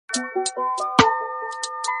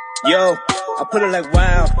Yo, I put it like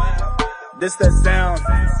wow, this that sound.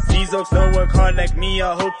 These oaks don't work hard like me,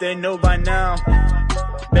 I hope they know by now.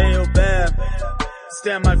 Bayo Bab,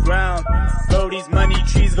 stand my ground. Bro, these money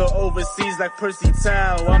trees go overseas like Percy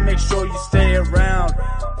Tau. I make sure you stay around,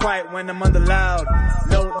 quiet when I'm under loud.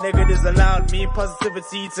 No negatives allowed, me and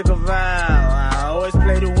positivity took a vow. I always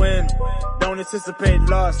play to win, don't anticipate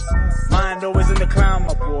loss. Mind always in the clown,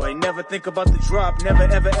 my boy. Never think about the drop, never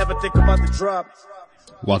ever ever think about the drop.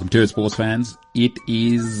 Welcome to it, sports fans. It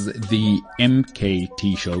is the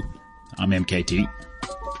MKT Show. I'm MKT.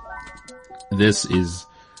 This is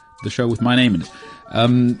the show with my name in it.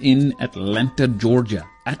 In Atlanta, Georgia.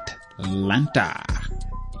 Atlanta.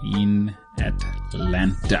 In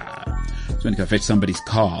Atlanta. So when I go fetch somebody's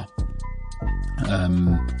car,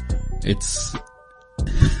 it's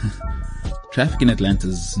traffic in Atlanta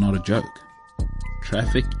is not a joke.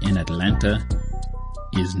 Traffic in Atlanta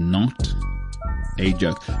is not a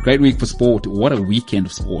joke. Great week for sport. What a weekend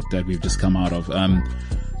of sport that we've just come out of.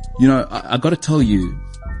 I got to tell you,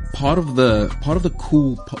 part of the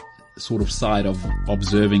cool sort of side of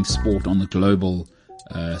observing sport on the global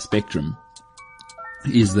spectrum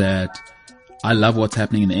is that I love what's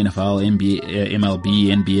happening in the NFL, NBA, MLB,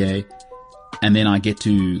 NBA, and then I get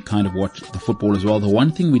to kind of watch the football as well. The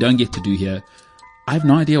one thing we don't get to do here, I have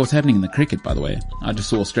no idea what's happening in the cricket, by the way. I just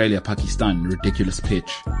saw Australia, Pakistan, ridiculous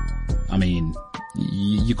pitch. I mean,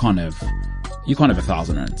 you can't have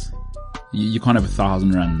 1,000 runs. You can't have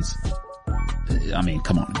 1,000 runs. I mean,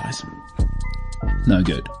 come on, guys. No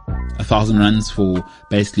good. 1,000 runs for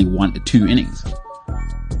basically 2 innings.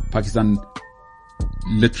 Pakistan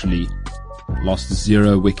literally lost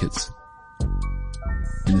 0 wickets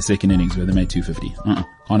in the second innings where they made 250.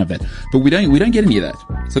 Can't have that. But we don't get any of that.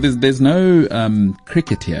 So there's no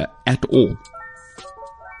cricket here at all.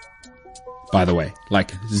 By the way,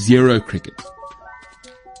 like 0 cricket.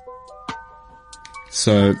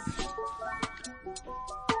 So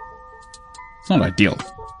it's not ideal.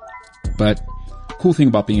 But cool thing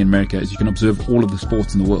about being in America is you can observe all of the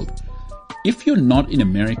sports in the world. If you're not in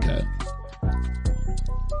America,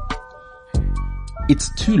 it's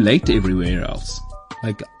too late everywhere else.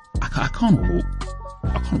 Like I can't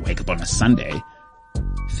wake up on a Sunday,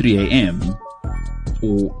 3 a.m.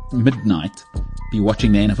 or midnight, be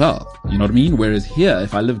watching the NFL. You know what I mean? Whereas here,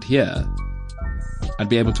 if I lived here, I'd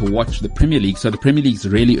be able to watch the Premier League. So the Premier League's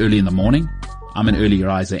really early in the morning. I'm an early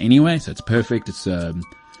riser anyway, so it's perfect. It's the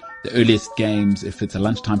earliest games, if it's a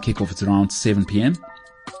lunchtime kickoff, it's around 7 p.m.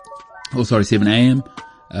 7 a.m.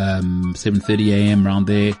 7:30 a.m. around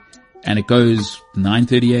there. And it goes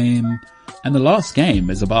 9:30 a.m. And the last game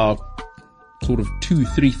is about sort of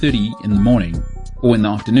 3:30 in the morning or in the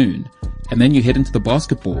afternoon. And then you head into the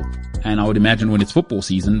basketball. And I would imagine when it's football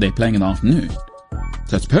season, they're playing in the afternoon.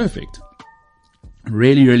 So it's perfect.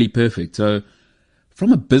 Really, really perfect. So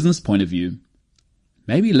from a business point of view,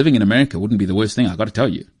 maybe living in America wouldn't be the worst thing. I got to tell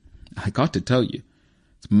you.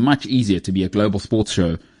 It's much easier to be a global sports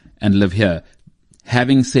show and live here.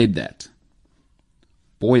 Having said that,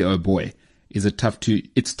 boy, oh boy, it's tough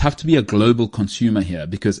to be a global consumer here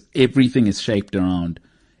because everything is shaped around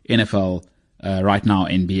NFL, right now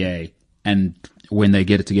NBA, and when they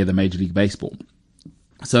get it together, Major League Baseball.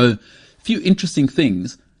 So, a few interesting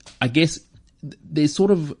things. I guess there's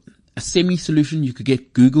sort of a semi-solution. You could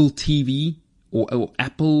get Google TV or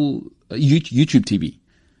Apple, YouTube TV.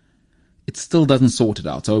 It still doesn't sort it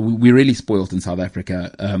out. So we're really spoiled in South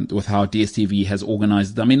Africa, with how DSTV has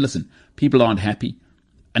organized. I mean, listen, people aren't happy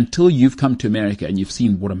until you've come to America and you've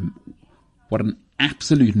seen what an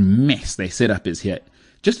absolute mess their setup is here.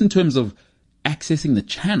 Just in terms of accessing the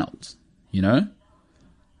channels, you know?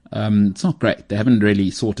 It's not great. They haven't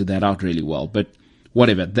really sorted that out really well, but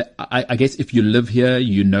whatever. I guess if you live here,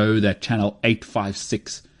 you know that channel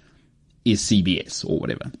 856 is CBS or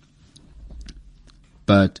whatever.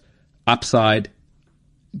 But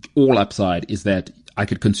all upside is that I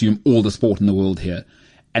could consume all the sport in the world here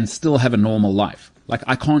and still have a normal life. Like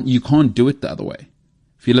you can't do it the other way.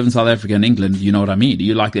 If you live in South Africa and England, you know what I mean.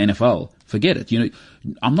 You like the NFL, forget it. You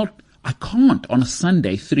know, I can't on a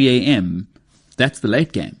Sunday, 3 a.m. That's the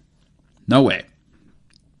late game. No way.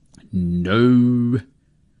 No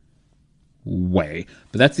way.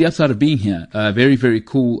 But that's the upside of being here. Very, very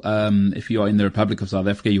cool. If you are in the Republic of South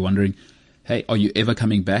Africa, you're wondering, hey, are you ever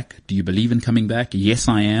coming back? Do you believe in coming back? Yes,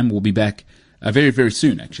 I am. We'll be back very, very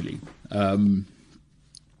soon, actually.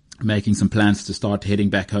 Making some plans to start heading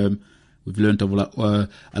back home. We've learned a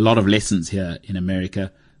lot of lessons here in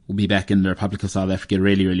America. We'll be back in the Republic of South Africa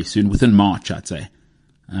really, really soon, within March, I'd say.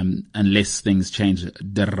 Unless things change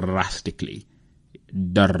drastically.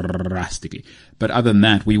 drastically. But other than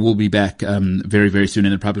that, we will be back very, very soon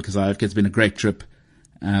in the Republic of South Africa. It's been a great trip.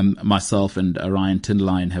 Myself and Ryan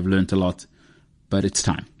Tinderline have learnt a lot, but it's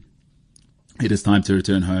time. It is time to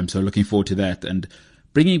return home. So looking forward to that and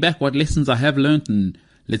bringing back what lessons I have learnt, and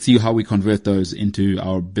let's see how we convert those into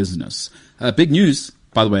our business. Big news,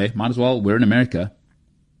 by the way, might as well. We're in America.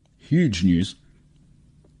 Huge news.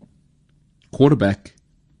 Quarterback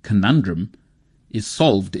conundrum is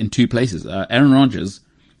solved in two places. Aaron Rodgers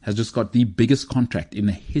has just got the biggest contract in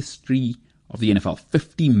the history of the NFL.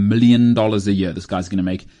 $50 million a year this guy's going to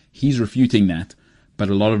make. He's refuting that, but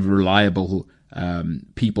a lot of reliable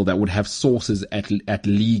people that would have sources at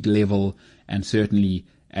league level and certainly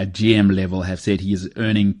at GM level have said he is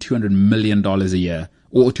earning $200 million a year,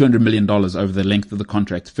 or $200 million over the length of the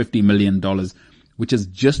contract, $50 million, which is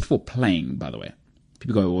just for playing, by the way.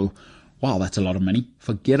 People go, well, wow, that's a lot of money.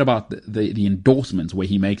 Forget about the endorsements where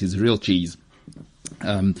he makes his real cheese.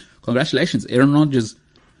 Congratulations, Aaron Rodgers.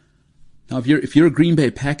 Now, if you're a Green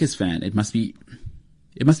Bay Packers fan, it must be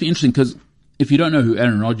interesting, because if you don't know who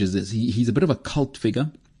Aaron Rodgers is, he's a bit of a cult figure.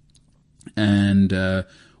 And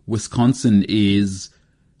Wisconsin is,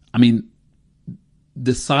 I mean,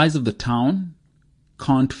 the size of the town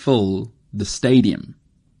can't fill the stadium.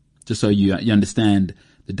 Just so you understand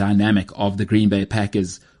the dynamic of the Green Bay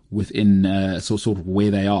Packers within sort of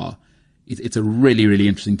where they are. It's a really, really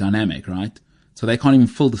interesting dynamic, right? So they can't even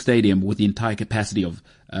fill the stadium with the entire capacity of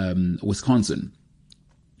Wisconsin,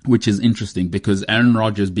 which is interesting because Aaron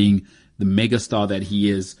Rodgers, being the megastar that he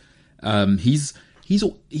is,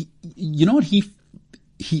 you know what he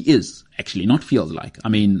is actually, not feels like. I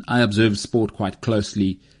mean, I observe sport quite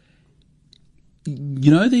closely.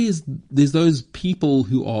 You know, there's those people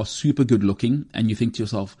who are super good looking and you think to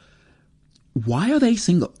yourself, why are they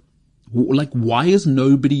single? Like, why has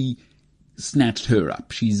nobody snatched her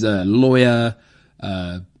up? She's a lawyer,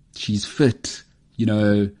 she's fit, you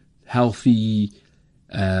know, healthy,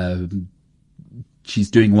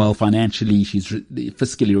 she's doing well financially, she's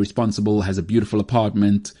fiscally responsible, has a beautiful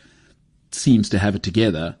apartment, seems to have it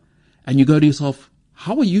together. And you go to yourself,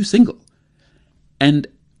 how are you single? And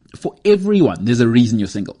for everyone, there's a reason you're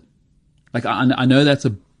single. Like, I know that's a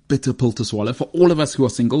bitter pill to swallow. For all of us who are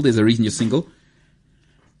single, there's a reason you're single.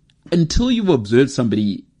 Until you've observed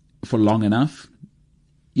somebody for long enough,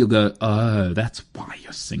 you'll go, oh, that's why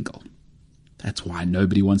you're single. That's why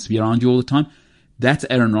nobody wants to be around you all the time. That's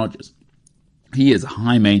Aaron Rodgers. He is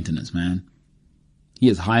high maintenance, man. He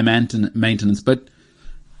is high maintenance, but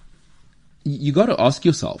you got to ask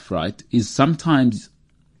yourself, right, is sometimes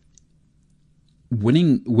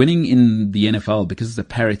winning in the NFL, because it's a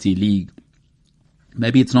parity league,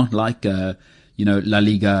 maybe it's not like, La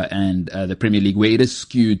Liga and the Premier League, where it is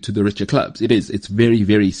skewed to the richer clubs. It's very,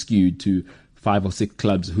 very skewed to 5 or 6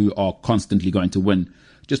 clubs who are constantly going to win,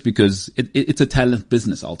 just because it's a talent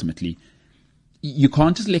business ultimately. You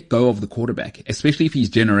can't just let go of the quarterback, especially if he's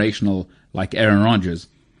generational like Aaron Rodgers,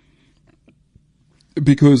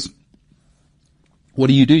 because what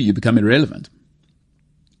do? You become irrelevant.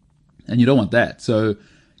 And you don't want that. So,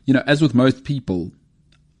 you know, as with most people,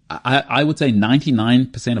 I would say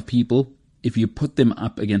 99% of people, if you put them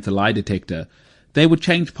up against a lie detector, they would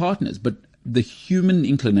change partners. But the human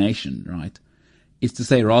inclination, right, is to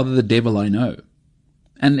say, rather the devil I know.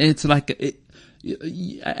 And it's like,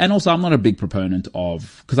 and also I'm not a big proponent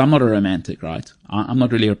of, because I'm not a romantic, right? I'm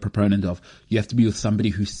not really a proponent of, you have to be with somebody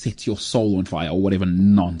who sets your soul on fire or whatever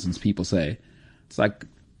nonsense people say. It's like,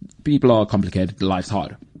 people are complicated, life's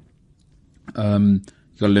hard. You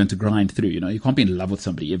gotta learn to grind through, you know. You can't be in love with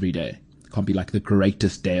somebody every day. It can't be like the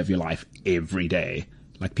greatest day of your life every day,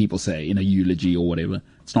 like people say in a eulogy or whatever.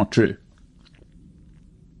 It's not true.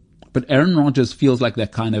 But Aaron Rodgers feels like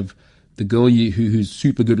that kind of, the girl who's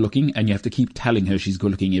super good looking and you have to keep telling her she's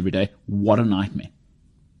good looking every day. What a nightmare.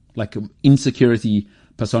 Like insecurity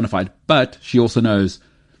personified. But she also knows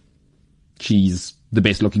she's the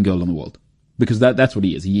best looking girl in the world. Because that's what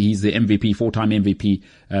he is. He's the MVP, 4-time MVP.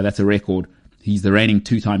 That's a record. He's the reigning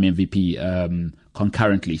 2-time MVP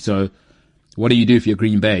concurrently. So what do you do if you're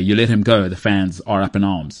Green Bay? You let him go. The fans are up in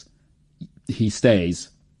arms. He stays.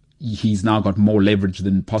 He's now got more leverage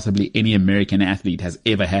than possibly any American athlete has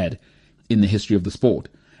ever had in the history of the sport.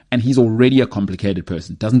 And he's already a complicated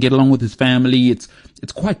person. Doesn't get along with his family. It's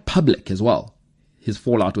quite public as well, his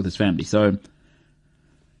fallout with his family. So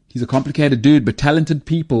he's a complicated dude, but talented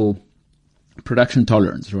people, production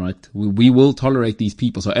tolerance, right? We will tolerate these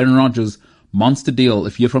people. So Aaron Rodgers, monster deal.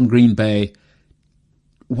 If you're from Green Bay,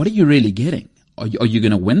 what are you really getting? Are you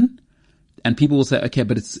going to win? And people will say, okay,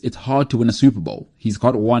 but it's hard to win a Super Bowl. He's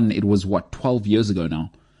got one. It was 12 years ago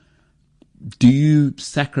now. do you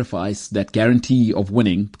sacrifice that guarantee of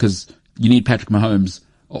winning because you need Patrick Mahomes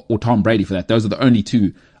or Tom Brady for that? Those are the only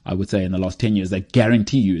two, I would say, in the last 10 years that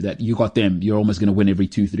guarantee you that you got them. You're almost going to win every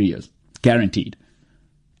 2-3 years. Guaranteed.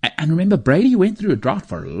 And remember, Brady went through a drought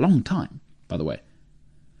for a long time, by the way.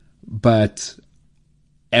 But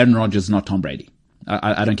Aaron Rodgers is not Tom Brady.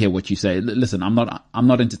 I don't care what you say. Listen, I'm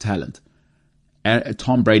not into talent.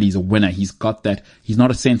 Tom Brady's a winner. He's got that. He's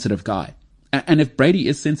not a sensitive guy. And if Brady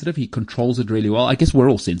is sensitive, he controls it really well. I guess we're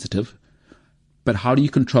all sensitive. But how do you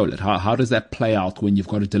control it? How does that play out when you've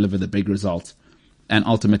got to deliver the big results? And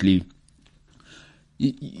ultimately,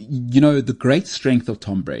 you know, the great strength of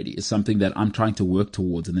Tom Brady is something that I'm trying to work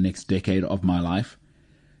towards in the next decade of my life,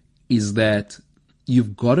 is that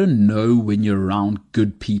you've got to know when you're around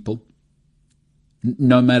good people,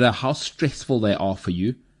 no matter how stressful they are for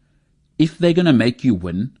you. If they're going to make you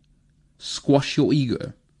win, squash your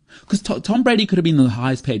ego. Because Tom Brady could have been the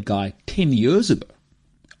highest paid guy 10 years ago.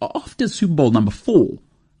 After Super Bowl number 4,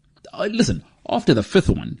 listen, after the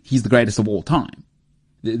 5th one, he's the greatest of all time.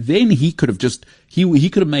 Then he could have he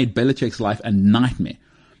could have made Belichick's life a nightmare.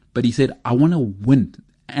 But he said, I want to win.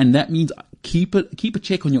 And that means keep a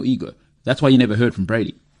check on your ego. That's why you never heard from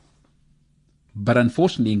Brady. But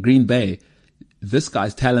unfortunately in Green Bay, this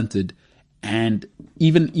guy's talented, and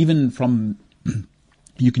even from,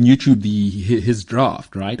 you can YouTube his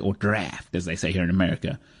draft, right? Or draft, as they say here in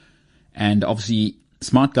America. And obviously,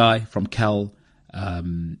 smart guy from Cal,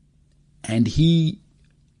 and he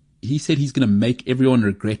said he's going to make everyone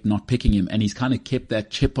regret not picking him, and he's kind of kept that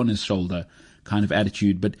chip on his shoulder kind of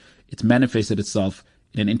attitude, but it's manifested itself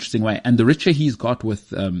in an interesting way. And the richer he's got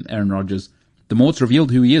with Aaron Rodgers, the more it's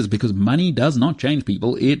revealed who he is, because money does not change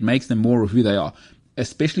people. It makes them more of who they are,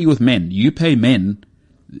 especially with men. You pay men,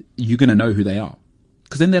 you're going to know who they are,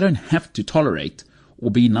 because then they don't have to tolerate or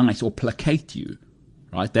be nice or placate you,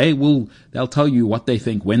 right? They'll tell you what they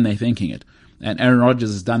think when they're thinking it. And Aaron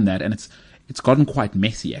Rodgers has done that, and it's gotten quite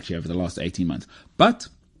messy actually over the last 18 months, but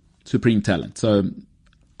supreme talent. So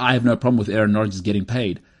I have no problem with Aaron Rodgers getting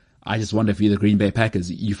paid. I just wonder if you're the Green Bay Packers,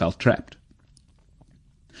 you felt trapped.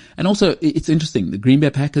 And also, it's interesting, the Green Bay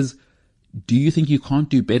Packers, do you think you can't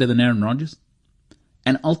do better than Aaron Rodgers?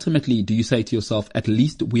 And ultimately, do you say to yourself, at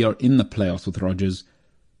least we are in the playoffs with Rodgers,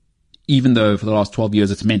 even though for the last 12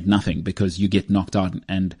 years it's meant nothing because you get knocked out?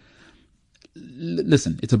 And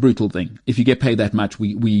listen, it's a brutal thing. If you get paid that much,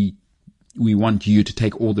 we want you to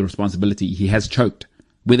take all the responsibility. He has choked.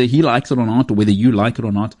 Whether he likes it or not, or whether you like it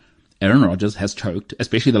or not, Aaron Rodgers has choked,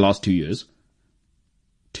 especially the last 2 years.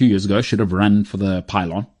 2 years ago, should have run for the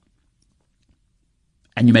pylon.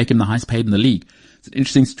 And you make him the highest paid in the league. It's an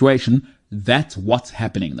interesting situation. That's what's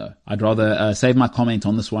happening, though. I'd rather save my comment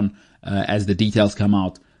on this one as the details come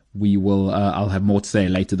out. We will. I'll have more to say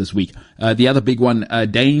later this week. The other big one,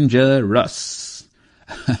 dangerous.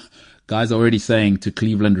 Guys are already saying to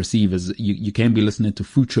Cleveland receivers, you can be listening to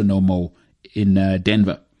Future No More in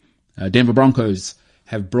Denver. Denver Broncos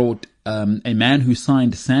have brought a man who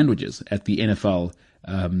signed sandwiches at the NFL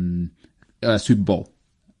Super Bowl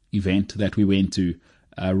event that we went to.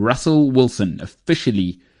 Russell Wilson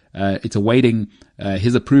officially, it's awaiting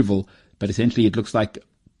his approval, but essentially it looks like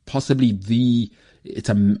possibly it's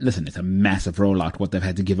a massive rollout what they've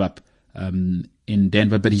had to give up in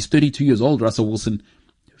Denver. But he's 32 years old, Russell Wilson,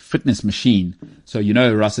 fitness machine. So you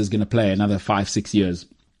know Russ is going to play another 5-6 years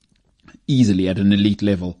easily at an elite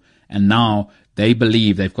level. And now they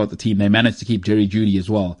believe they've got the team. They managed to keep Jerry Jeudy as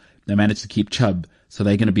well. They managed to keep Chubb, so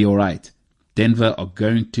they're going to be all right. Denver are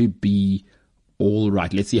going to be all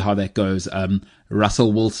right. Let's see how that goes.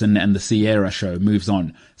 Russell Wilson and the Sierra show moves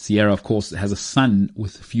on. Sierra, of course, has a son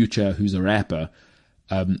with Future, who's a rapper.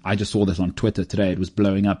 I just saw this on Twitter today. It was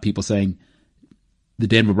blowing up. People saying the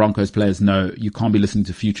Denver Broncos players know you can't be listening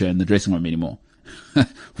to Future in the dressing room anymore.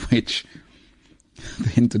 Which,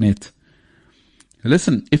 the internet.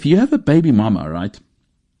 Listen, if you have a baby mama, right,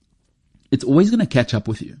 it's always going to catch up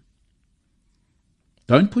with you.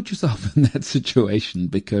 Don't put yourself in that situation,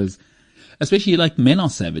 because especially like men are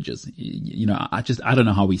savages. You know, I don't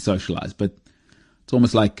know how we socialize, but it's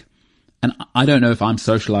almost like, and I don't know if I'm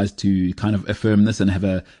socialized to kind of affirm this and have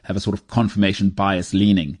a sort of confirmation bias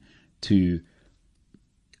leaning to,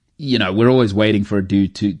 you know, we're always waiting for a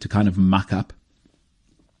dude to kind of muck up.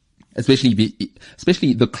 Especially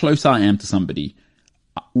the closer I am to somebody,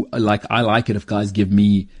 like I like it if guys give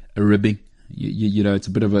me a ribbing. You know, it's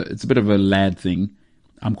a bit of a lad thing.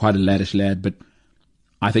 I'm quite a laddish lad, but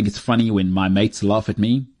I think it's funny when my mates laugh at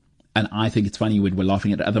me, and I think it's funny when we're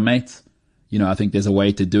laughing at other mates. You know, I think there's a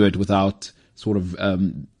way to do it without sort of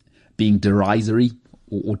being derisory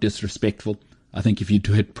or disrespectful. I think if you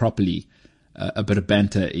do it properly, a bit of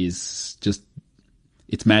banter is just,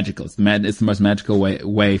 it's magical. It's the most magical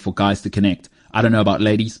way for guys to connect. I don't know about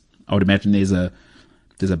ladies. I would imagine there's a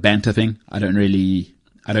banter thing. I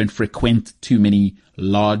don't frequent too many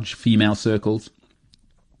large female circles.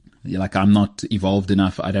 Like, I'm not evolved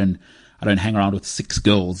enough. I don't hang around with 6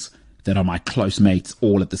 girls that are my close mates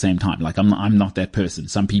all at the same time. Like, I'm not that person.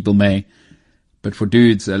 Some people may, but for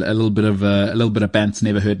dudes, a little bit of bant's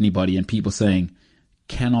never hurt anybody. And people saying,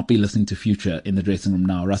 cannot be listening to Future in the dressing room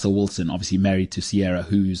now. Russell Wilson, obviously married to Sierra,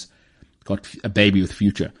 who's got a baby with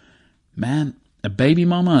Future. Man, the baby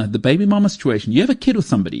mama situation. You have a kid with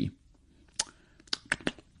somebody.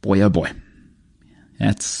 Boy, oh boy.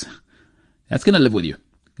 That's going to live with you.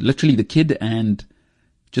 Literally the kid and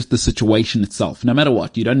just the situation itself. No matter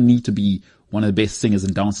what, you don't need to be one of the best singers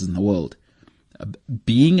and dancers in the world.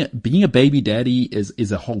 Being a baby daddy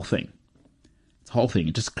is a whole thing. It's a whole thing.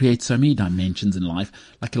 It just creates so many dimensions in life.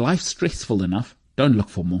 Like, life's stressful enough. Don't look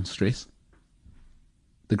for more stress.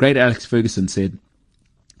 The great Alex Ferguson said,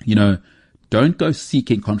 don't go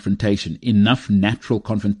seeking confrontation. Enough natural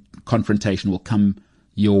confrontation will come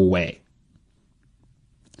your way.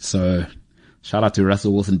 So, shout out to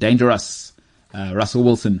Russell Wilson. Dangerous. Russell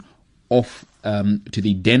Wilson off to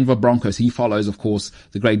the Denver Broncos. He follows, of course,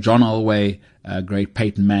 the great John Elway, great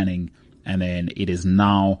Peyton Manning, and then it is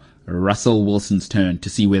now Russell Wilson's turn to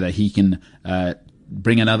see whether he can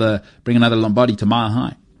bring another Lombardi to Mile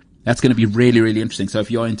High. That's going to be really, really interesting. So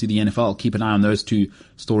if you're into the NFL, keep an eye on those two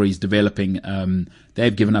stories developing.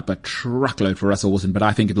 They've given up a truckload for Russell Wilson, but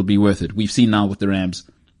I think it'll be worth it. We've seen now with the Rams,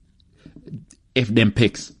 F them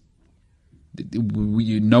picks.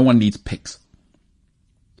 No one needs picks.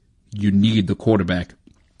 You need the quarterback.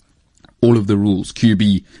 All of the rules,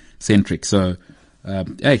 QB centric. So,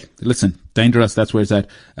 hey, listen, dangerous. That's where it's at.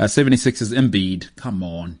 76 is Embiid. Come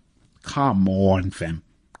on, fam.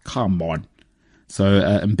 Come on. So,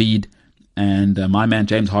 Embiid and my man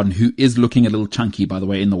James Harden, who is looking a little chunky, by the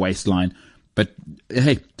way, in the waistline, but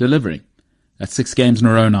hey, delivering. That's 6 games in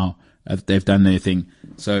a row now. They've done their thing.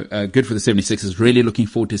 So, good for the 76ers. Really looking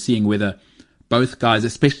forward to seeing whether both guys,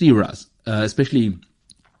 especially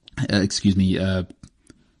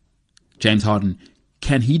James Harden,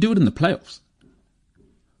 can he do it in the playoffs?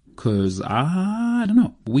 Cause I don't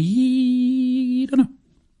know. We don't know.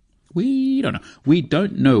 We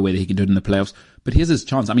don't know whether he can do it in the playoffs, but here's his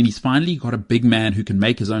chance. I mean, he's finally got a big man who can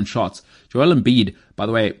make his own shots. Joel Embiid, by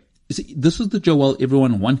the way, this was the Joel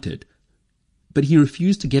everyone wanted, but he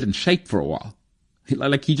refused to get in shape for a while.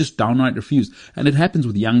 He just downright refused. And it happens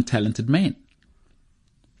with young, talented men.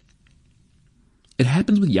 It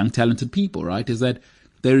happens with young, talented people, right? Is that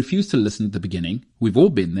they refuse to listen at the beginning. We've all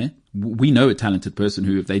been there. We know a talented person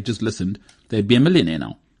who, if they just listened, they'd be a millionaire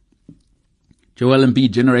now. Joel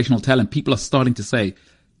Embiid, generational talent. People are starting to say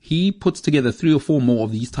he puts together 3 or 4 more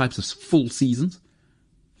of these types of full seasons.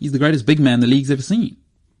 He's the greatest big man the league's ever seen.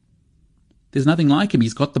 There's nothing like him.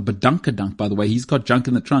 He's got the badunka dunk, by the way. He's got junk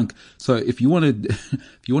in the trunk. So if you want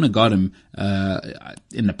to guard him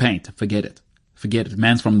in the paint, forget it. Forget it.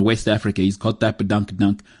 Man's from West Africa. He's got that badunka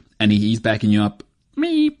dunk, and he's backing you up.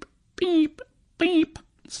 Beep, beep, beep.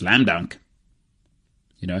 Slam dunk.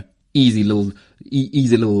 Easy little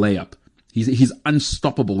layup. He's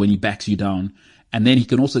unstoppable when he backs you down. And then he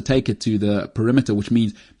can also take it to the perimeter, which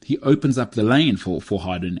means he opens up the lane for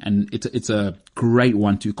Harden. And it's a great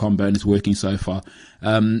 1-2 combo, and it's working so far.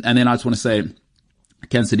 And then I just want to say,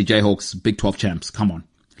 Kansas City Jayhawks, Big 12 champs. Come on.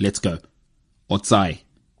 Let's go. Otsai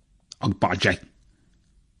Agbaje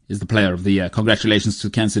is the player of the year. Congratulations to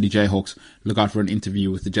Kansas City Jayhawks. Look out for an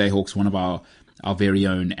interview with the Jayhawks, one of our very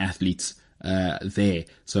own athletes there.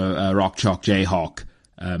 So Rock Chalk Jayhawk,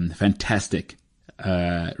 fantastic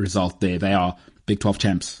result there. They are Big 12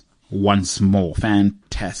 champs once more.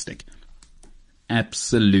 Fantastic.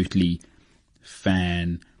 Absolutely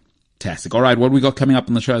fantastic. All right, what we got coming up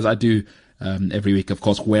on the show, as I do every week, of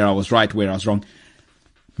course, where I was right, where I was wrong.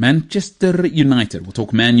 Manchester United. We'll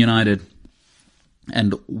talk Man United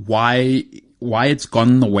and why it's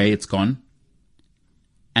gone the way it's gone,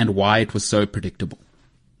 and why it was so predictable.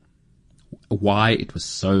 Why it was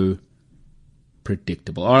so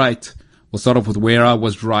predictable. All right, we'll start off with where I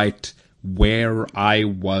was right, where I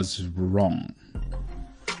was wrong.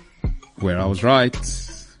 Where I was right,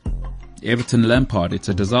 Everton Lampard, it's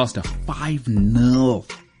a disaster. 5-0.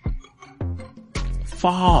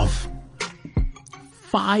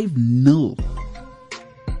 5-0.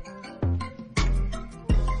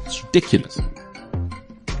 It's ridiculous.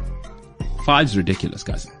 5's ridiculous,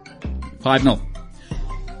 guys. 5-0.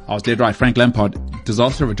 I was dead right. Frank Lampard,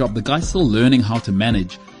 disaster of a job. The guy's still learning how to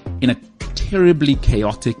manage in a terribly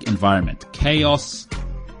chaotic environment. Chaos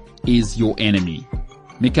is your enemy.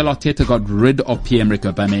 Mikel Arteta got rid of Pierre-Emerick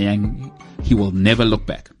Aubameyang. He will never look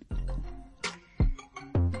back.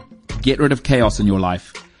 Get rid of chaos in your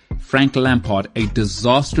life. Frank Lampard, a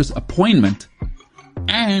disastrous appointment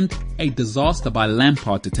and a disaster by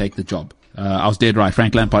Lampard to take the job. I was dead right.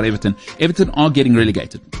 Frank Lampard, Everton. Everton are getting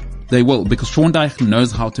relegated. They will, because Sean Dyche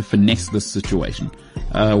knows how to finesse this situation.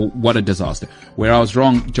 What a disaster. Where I was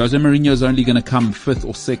wrong, Jose Mourinho is only going to come 5th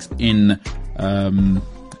or 6th in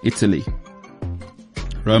Italy.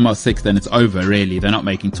 Roma 6th, and it's over, really. They're not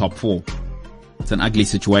making top 4. It's an ugly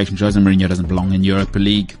situation. Jose Mourinho doesn't belong in Europa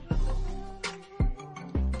League.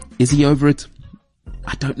 Is he over it?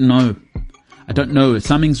 I don't know.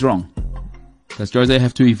 Something's wrong. Does Jose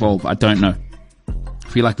have to evolve? I don't know. I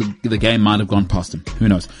feel like the game might have gone past him. Who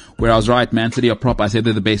knows? Where I was right, Man City are prop. I said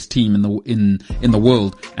they're the best team in the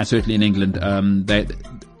world, and certainly in England. They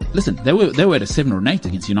were at a 7 or an 8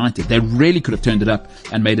 against United. They really could have turned it up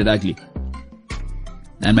and made it ugly.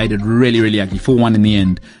 And made it really, really ugly. 4-1 in the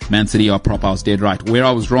end. Man City are prop. I was dead right. Where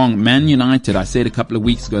I was wrong, Man United, I said a couple of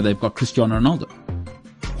weeks ago, they've got Cristiano Ronaldo.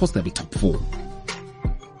 Of course they'll be top 4.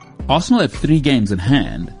 Arsenal have 3 games in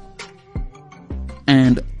hand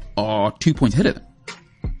and are 2 points ahead of them.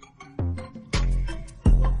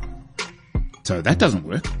 So that doesn't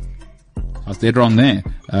work. I was dead wrong there.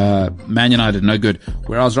 Man United, no good.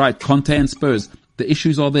 Where I was right, Conte and Spurs, the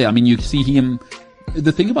issues are there. I mean, you see him.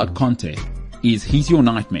 The thing about Conte is he's your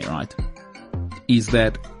nightmare, right? Is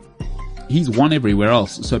that he's won everywhere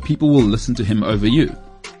else, so people will listen to him over you.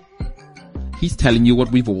 He's telling you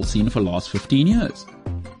what we've all seen for the last 15 years.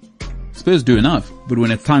 Spurs do enough, but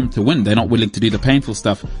when it's time to win, they're not willing to do the painful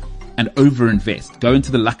stuff and overinvest. Go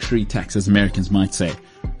into the luxury tax, as Americans might say.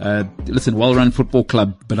 Listen, well-run football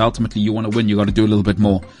club, but ultimately you want to win, you got to do a little bit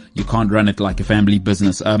more. You can't run it like a family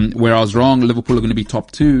business. Where I was wrong, Liverpool are going to be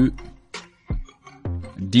top 2.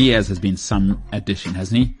 Diaz has been some addition,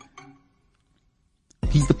 hasn't he?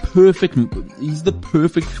 He's the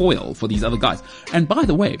perfect foil for these other guys. And by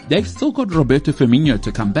the way, they've still got Roberto Firmino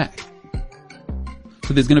to come back.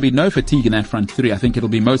 So there's going to be no fatigue in that front 3. I think it'll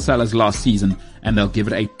be Mo Salah's last season, and they'll give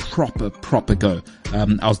it a proper go.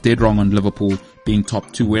 I was dead wrong on Liverpool being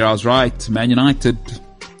top 2. Where I was right, Man United,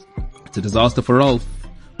 it's a disaster for Ralph.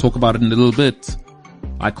 Talk about it in a little bit.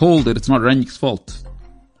 I called it. It's not Rangnick's fault.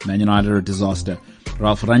 Man United are a disaster.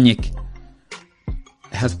 Ralph Rangnick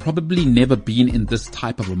has probably never been in this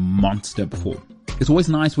type of a monster before. It's always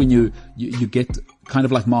nice when you get kind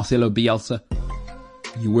of like Marcelo Bielsa.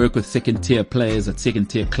 You work with second tier players at second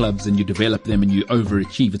tier clubs and you develop them and you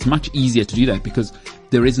overachieve. It's much easier to do that because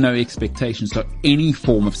there is no expectation. So any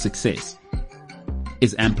form of success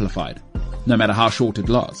is amplified, no matter how short it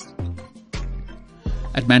lasts.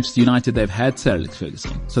 At Manchester United, they've had Sir Alex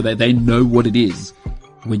Ferguson, so they know what it is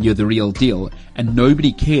when you're the real deal, and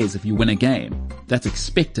nobody cares if you win a game. That's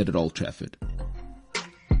expected at Old Trafford.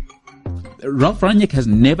 Ralph Rangnick has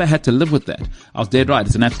never had to live with that. I was dead right.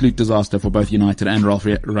 It's an absolute disaster for both United and Ralph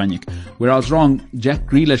Rangnick. Where I was wrong, Jack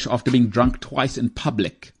Grealish, after being drunk twice in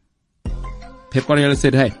public, Pep Guardiola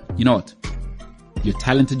said, hey, you know what? You're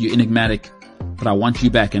talented, you're enigmatic, but I want you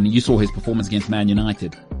back. And you saw his performance against Man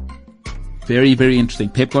United. Very, very interesting.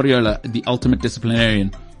 Pep Guardiola, the ultimate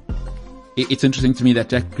disciplinarian. It's interesting to me that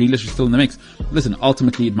Jack Grealish is still in the mix. Listen,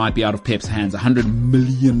 ultimately it might be out of Pep's hands. £100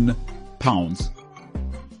 million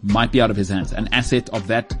might be out of his hands. An asset of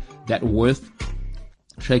that worth.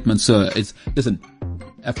 Sheikh Mansour is, listen,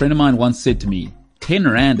 a friend of mine once said to me, 10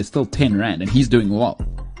 Rand is still 10 Rand and he's doing well.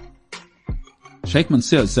 Sheikh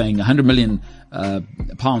Mansour is saying £100 million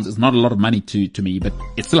is not a lot of money to me, but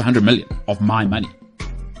it's still 100 million of my money.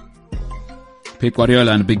 Pep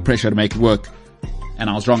Guardiola under big pressure to make it work. And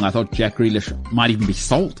I was wrong. I thought Jack Grealish might even be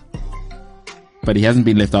sold. But he hasn't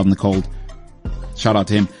been left out in the cold. Shout out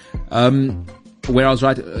to him. Where I was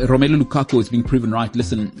right, Romelu Lukaku is being proven right.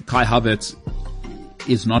 Listen, Kai Havertz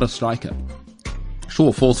is not a striker.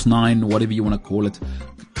 Sure, false 9, whatever you want to call it.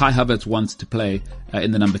 Kai Havertz wants to play in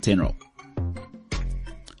the number 10 role.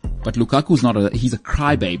 But Lukaku's he's a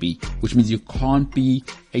crybaby, which means you can't be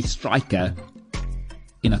a striker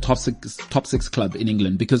in a top six club in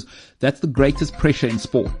England, because that's the greatest pressure in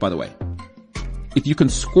sport, by the way. If you can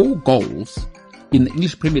score goals in the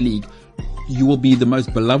English Premier League, you will be the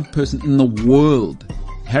most beloved person in the world.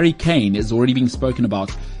 Harry Kane is already being spoken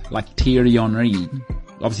about like Thierry Henry.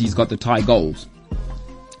 Obviously, he's got the tie goals.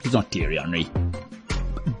 He's not Thierry Henry,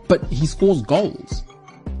 but he scores goals.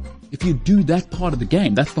 If you do that part of the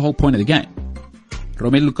game, that's the whole point of the game.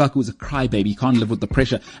 Romelu Lukaku is a crybaby. He can't live with the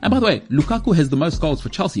pressure. And by the way, Lukaku has the most goals for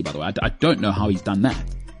Chelsea, by the way. I don't know how he's done that.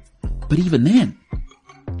 But even then,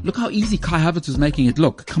 look how easy Kai Havertz is making it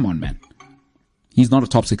look. Come on, man. He's not a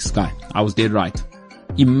top 6 guy. I was dead right.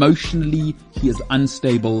 Emotionally, he is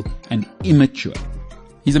unstable and immature.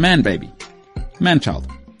 He's a man baby. Man child.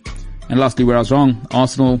 And lastly, where I was wrong,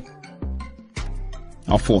 Arsenal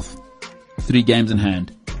are 4th. 3 games in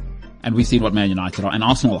hand. And we've seen what Man United are. And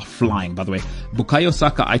Arsenal are flying, by the way. Bukayo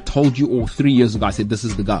Saka, I told you all 3 years ago, I said this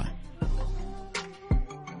is the guy.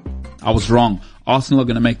 I was wrong. Arsenal are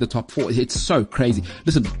going to make the top 4. It's so crazy.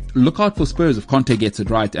 Listen, look out for Spurs if Conte gets it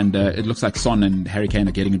right, and it looks like Son and Harry Kane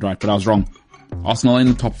are getting it right, but I was wrong. Arsenal in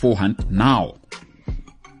the top 4 hunt now.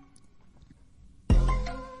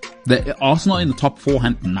 The Arsenal in the top 4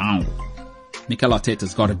 hunt now. Mikel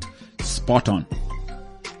Arteta's got it spot on.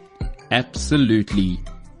 Absolutely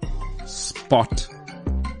spot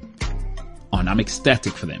on. I'm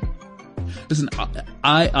ecstatic for them. Listen,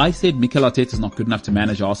 I said Mikel Arteta is not good enough to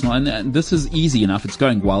manage Arsenal, and this is easy enough. It's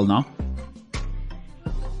going well now.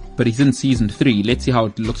 But he's in season 3. Let's see how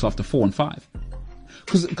it looks after 4 and 5.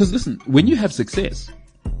 Because listen, when you have success,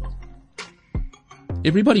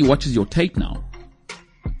 everybody watches your tape now,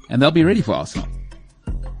 and they'll be ready for Arsenal.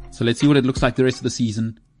 So let's see what it looks like the rest of the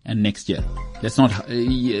season and next year.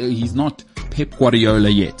 He's not Pep Guardiola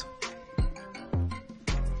yet.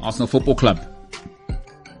 Arsenal Football Club.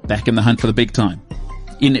 Back in the hunt for the big time.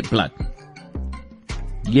 In it blood.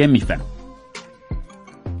 Yeah, me fam.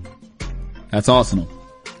 That's Arsenal.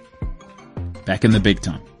 Back in the big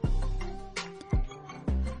time.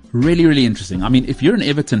 Really, really interesting. I mean, if you're an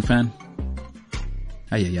Everton fan,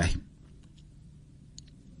 ay.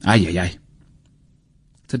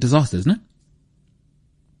 It's a disaster, isn't it?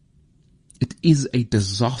 It is a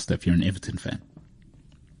disaster if you're an Everton fan.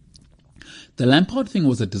 The Lampard thing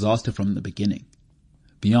was a disaster from the beginning.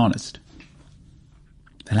 Be honest.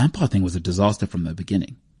 The Lampard thing was a disaster from the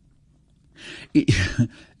beginning.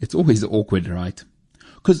 It's always awkward, right?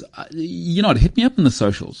 Because, hit me up in the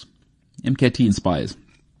socials. MKT Inspires.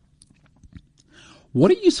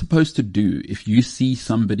 What are you supposed to do if you see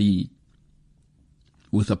somebody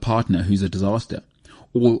with a partner who's a disaster?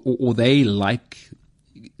 Or they like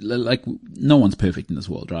no one's perfect in this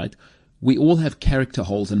world, right? We all have character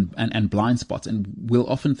holes and blind spots, and we'll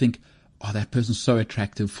often think, oh, that person's so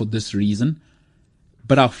attractive for this reason.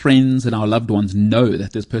 But our friends and our loved ones know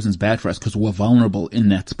that this person's bad for us because we're vulnerable in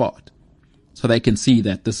that spot. So they can see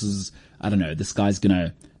that this guy's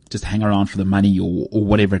gonna just hang around for the money or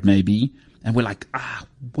whatever it may be. And we're like,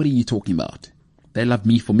 what are you talking about? They love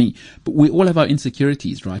me for me. But we all have our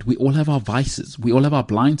insecurities, right? We all have our vices. We all have our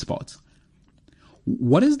blind spots.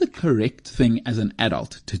 What is the correct thing as an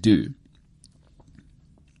adult to do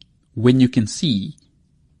when you can see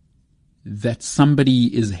that somebody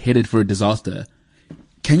is headed for a disaster?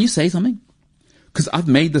 Can you say something? Because I've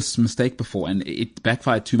made this mistake before and it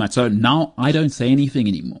backfired too much. So now I don't say anything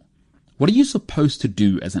anymore. What are you supposed to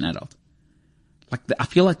do as an adult? I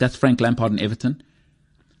feel like that's Frank Lampard and Everton.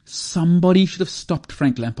 Somebody should have stopped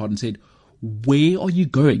Frank Lampard and said, where are you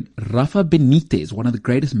going? Rafa Benitez, one of the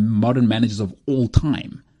greatest modern managers of all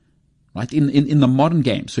time, right? In the modern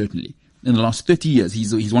game, certainly. In the last 30 years,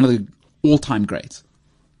 he's one of the all-time greats.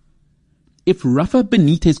 If Rafa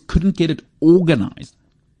Benitez couldn't get it organized,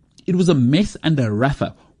 it was a mess under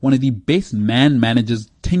Rafa, one of the best man managers,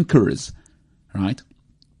 tinkerers, right?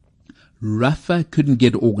 Rafa couldn't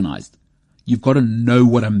get it organized. You've got to know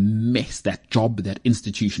what a mess that job, that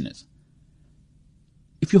institution is.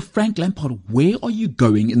 If you're Frank Lampard, where are you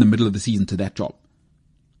going in the middle of the season to that job?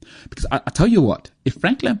 Because I tell you what, if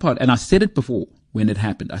Frank Lampard, and I said it before when it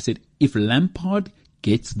happened, I said, if Lampard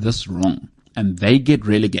gets this wrong and they get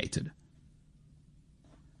relegated,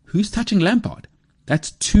 who's touching Lampard?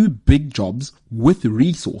 That's 2 big jobs with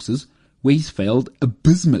resources where he's failed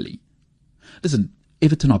abysmally. Listen,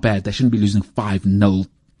 Everton are bad. They shouldn't be losing 5-0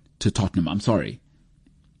 to Tottenham. I'm sorry.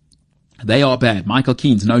 They are bad. Michael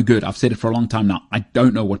Keane's no good. I've said it for a long time now. I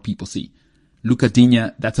don't know what people see. Luca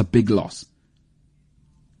Digne, that's a big loss.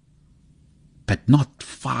 But not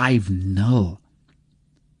 5-0.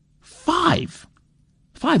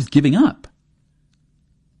 5's giving up.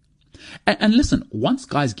 And listen, once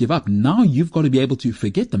guys give up, now you've got to be able to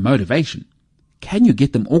forget the motivation. Can you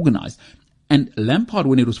get them organized? And Lampard,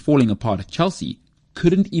 when it was falling apart at Chelsea,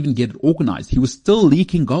 couldn't even get it organized. He was still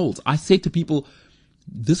leaking goals. I said to people,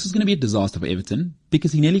 this is going to be a disaster for Everton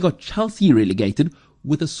because he nearly got Chelsea relegated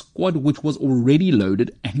with a squad which was already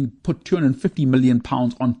loaded, and he put £250 million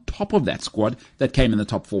on top of that squad that came in the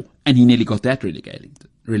top 4, and he nearly got that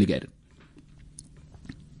relegated.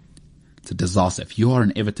 It's a disaster. If you are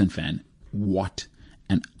an Everton fan, what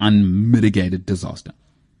an unmitigated disaster.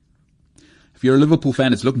 If you're a Liverpool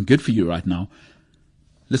fan, it's looking good for you right now.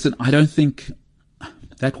 Listen, I don't think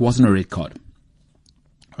that wasn't a red card.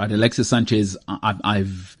 right? Alexis Sanchez,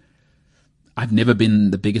 I've never been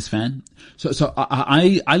the biggest fan. So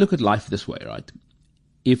I look at life this way, right?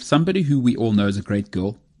 If somebody who we all know is a great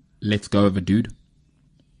girl lets go of a dude,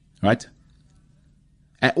 right?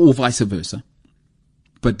 Or vice versa.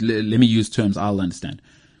 But let me use terms I'll understand.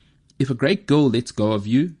 If a great girl lets go of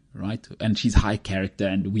you, right? And she's high character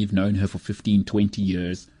and we've known her for 15, 20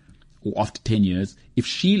 years or after 10 years. If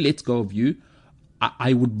she lets go of you,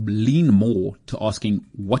 I would lean more to asking,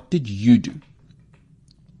 what did you do?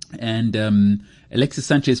 And Alexis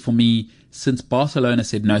Sanchez, for me, since Barcelona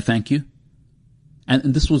said no thank you,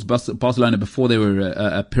 and this was Barcelona before they were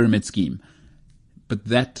a pyramid scheme, but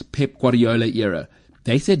that Pep Guardiola era,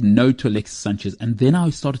 they said no to Alexis Sanchez, and then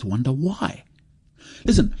I started to wonder why.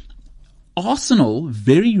 Listen, Arsenal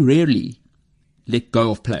very rarely let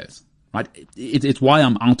go of players, right? It's why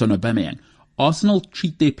I'm out on Aubameyang. Arsenal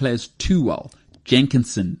treat their players too well.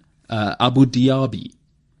 Jenkinson, Abu Dhabi,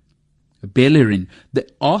 Bellerin. The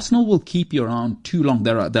Arsenal will keep you around too long.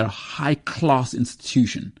 They're a high-class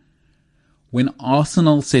institution. When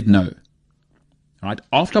Arsenal said no, right,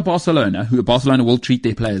 after Barcelona, who Barcelona will treat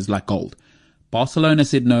their players like gold, Barcelona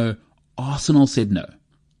said no, Arsenal said no.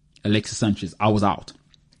 Alexis Sanchez, I was out.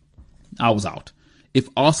 If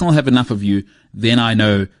Arsenal have enough of you, then I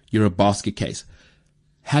know you're a basket case.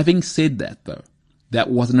 Having said that, though, that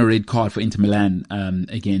wasn't a red card for Inter Milan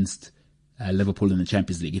against Liverpool in the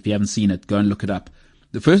Champions League. If you haven't seen it, go and look it up.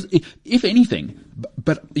 The first, if anything,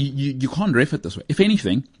 but you can't ref it this way. If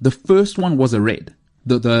anything, the first one was a red.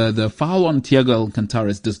 The foul on Thiago Alcantara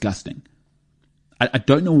is disgusting. I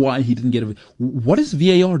don't know why he didn't get it. What is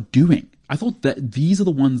VAR doing? I thought that these are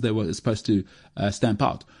the ones they were supposed to stamp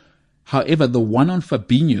out. However, the one on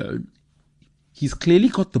Fabinho, he's clearly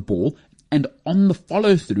got the ball, and on the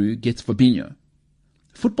follow through gets Fabinho.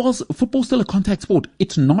 Football's still a contact sport.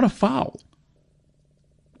 It's not a foul.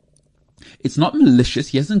 It's not malicious.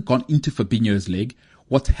 He hasn't gone into Fabinho's leg.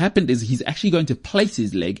 What's happened is he's actually going to place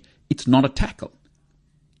his leg. It's not a tackle.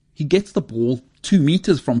 He gets the ball 2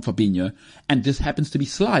 meters from Fabinho and just happens to be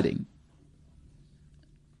sliding.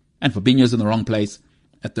 And Fabinho's in the wrong place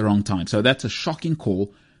at the wrong time. So that's a shocking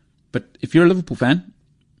call. But if you're a Liverpool fan,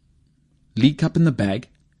 League Cup in the bag,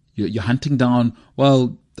 you're hunting down,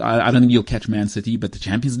 well, I don't think you'll catch Man City, but the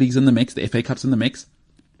Champions League's in the mix, the FA Cup's in the mix.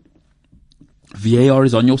 VAR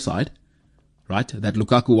is on your side, right? That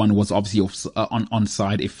Lukaku one was obviously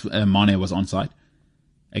onside if Mane was onside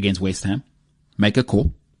against West Ham. Make a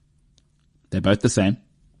call. They're both the same.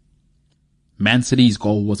 Man City's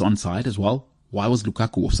goal was onside as well. Why was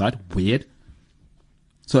Lukaku offside? Weird.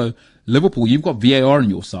 So, Liverpool, you've got VAR on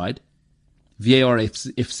your side, VAR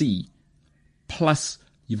FC, plus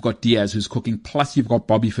you've got Diaz who's cooking, plus you've got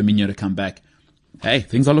Bobby Firmino to come back. Hey,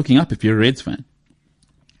 things are looking up if you're a Reds fan.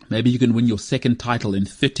 Maybe you can win your second title in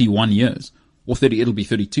 31 years. Or it'll be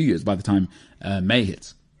 32 years by the time May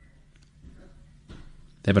hits.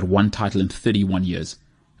 They've had one title in 31 years.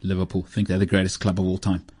 Liverpool think they're the greatest club of all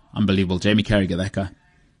time. Unbelievable. Jamie Carragher, that guy.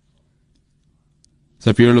 So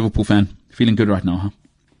if you're a Liverpool fan, feeling good right now,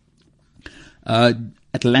 huh?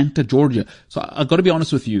 Atlanta, Georgia. So I've got to be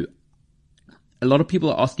honest with you. A lot of people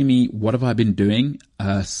are asking me, what have I been doing?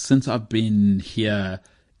 Since I've been here,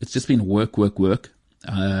 it's just been work.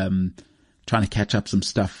 Trying to catch up some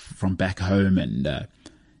stuff from back home, and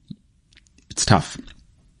it's tough.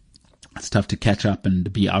 It's tough to catch up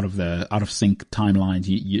and be out of sync timelines.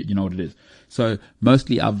 You know what it is. So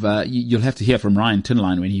mostly you'll have to hear from Ryan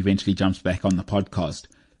Tinline when he eventually jumps back on the podcast.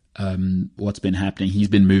 What's been happening. He's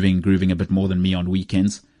been grooving a bit more than me on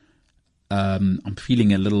weekends. I'm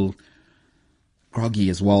feeling a little groggy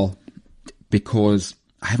as well because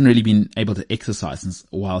I haven't really been able to exercise since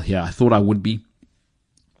a while here. I thought I would be,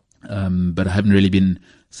 but I haven't really been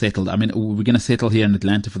settled. I mean, we're going to settle here in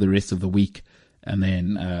Atlanta for the rest of the week, and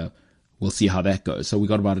then we'll see how that goes. So we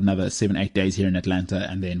got about another 7-8 days here in Atlanta,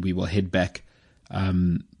 and then we will head back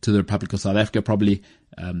to the Republic of South Africa, probably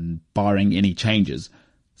barring any changes.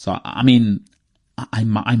 So, I mean, I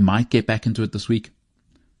might get back into it this week.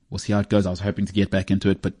 We'll see how it goes. I was hoping to get back into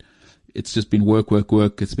it, but it's just been work.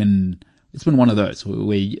 It's been one of those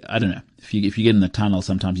where, I don't know, if you get in the tunnel,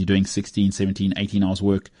 sometimes you're doing 16, 17, 18 hours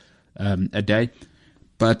work a day.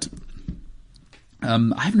 But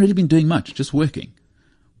I haven't really been doing much, just working,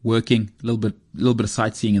 a little bit of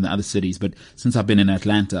sightseeing in the other cities. But since I've been in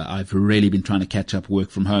Atlanta, I've really been trying to catch up work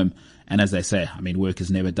from home. And as they say, I mean, work is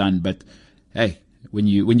never done. But hey, when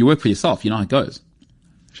you work for yourself, you know how it goes.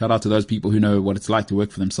 Shout out to those people who know what it's like to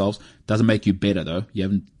work for themselves. Doesn't make you better though. You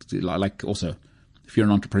haven't, like, also, if you're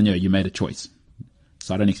an entrepreneur, you made a choice.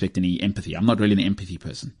 So I don't expect any empathy. I'm not really an empathy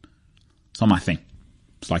person. It's not my thing.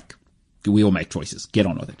 It's like, we all make choices. Get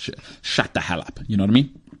on with it. Shut the hell up. You know what I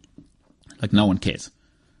mean? Like, no one cares.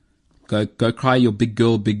 Go cry your big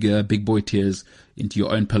girl, big boy tears into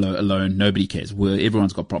your own pillow alone. Nobody cares.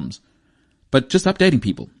 Everyone's got problems. But just updating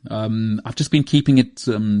people. I've just been keeping it,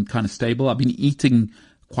 kind of stable. I've been eating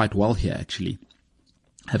quite well here, actually.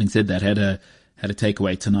 Having said that, had a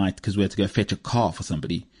takeaway tonight because we had to go fetch a car for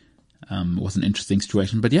somebody. It was an interesting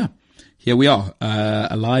situation, but yeah, here we are,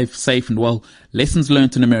 alive, safe and well. Lessons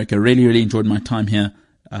learned in America. Really, really enjoyed my time here.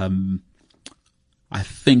 I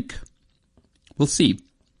think we'll see.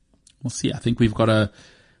 I think we've got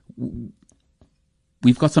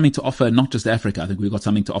something to offer, not just Africa. I think we've got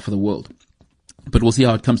something to offer the world, but we'll see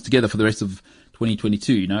how it comes together for the rest of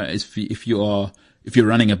 2022. You know, if you're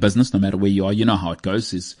running a business, no matter where you are, you know how it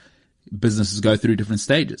goes. Is businesses go through different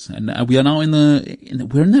stages, and we are now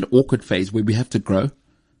we're in that awkward phase where we have to grow.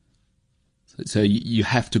 So you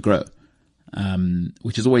have to grow,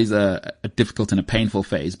 which is always a difficult and a painful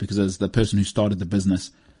phase, because as the person who started the business,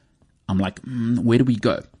 I'm like, where do we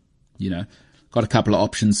go? You know, got a couple of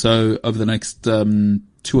options. So over the next 2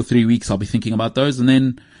 or 3 weeks, I'll be thinking about those, and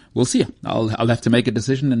then we'll see. I'll have to make a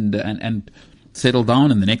decision and settle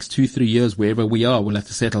down. In the next 2-3 years, wherever we are, we'll have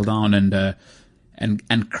to settle down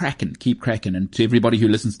and cracking, keep cracking. And to everybody who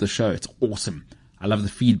listens to the show, it's awesome. I love the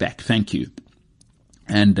feedback. Thank you.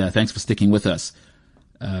 And thanks for sticking with us.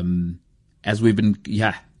 As we've been,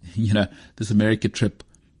 this America trip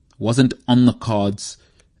wasn't on the cards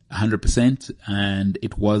 100%, and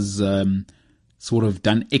it was sort of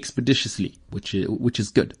done expeditiously, which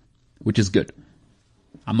is good.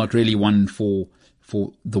 I'm not really one for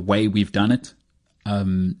the way we've done it,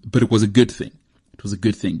 but it was a good thing. It was a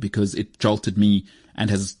good thing because it jolted me and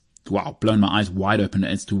has blown my eyes wide open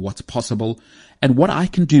as to what's possible and what I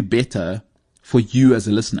can do better for you as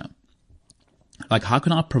a listener. Like, how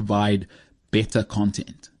can I provide better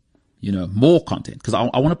content? You know, more content, because I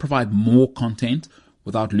want to provide more content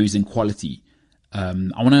without losing quality. I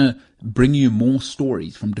want to bring you more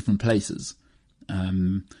stories from different places.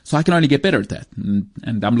 So I can only get better at that.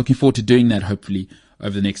 And I'm looking forward to doing that, hopefully,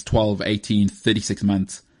 over the next 12, 18, 36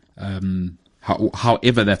 months,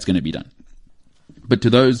 however that's going to be done. But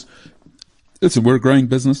to those, listen, we're a growing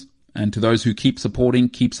business. And to those who keep supporting,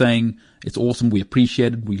 keep saying, it's awesome, we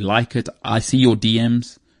appreciate it, we like it. I see your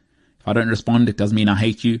DMs. If I don't respond, it doesn't mean I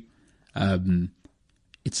hate you.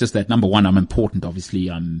 It's just that, number one, I'm important, obviously.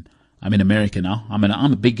 I'm in America now. I'm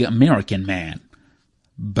a big American man.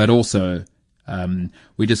 But also,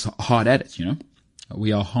 we're just hard at it, you know.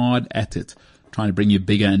 We are hard at it, trying to bring you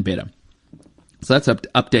bigger and better. So that's an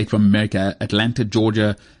update from America. Atlanta,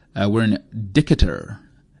 Georgia. We're in Decatur,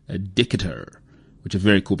 which is a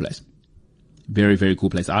very cool place. Very, very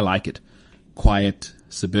cool place. I like it. Quiet,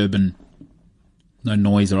 suburban, no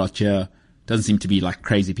noise out here. Doesn't seem to be like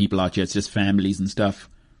crazy people out here. It's just families and stuff.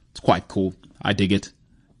 It's quite cool. I dig it.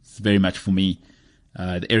 It's very much for me.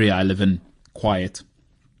 The area I live in, quiet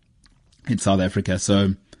in South Africa.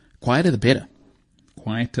 So quieter the better.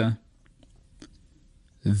 Quieter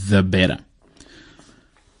the better.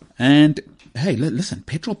 And hey, listen,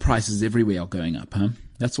 petrol prices everywhere are going up, huh?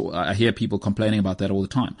 That's what I hear people complaining about that all the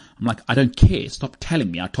time. I'm like, I don't care. Stop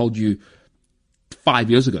telling me. I told you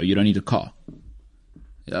 5 years ago you don't need a car.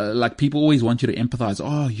 Like, people always want you to empathize.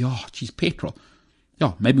 Oh, yeah, geez, petrol.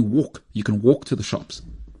 Yeah, maybe walk. You can walk to the shops.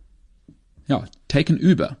 Yeah, take an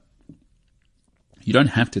Uber. You don't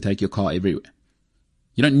have to take your car everywhere.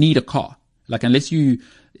 You don't need a car. Like,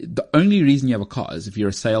 the only reason you have a car is if you're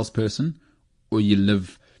a salesperson or you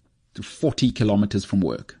live 40 kilometers from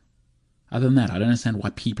work. Other than that, I don't understand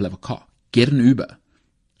why people have a car. Get an Uber.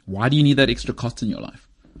 Why do you need that extra cost in your life?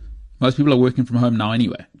 Most people are working from home now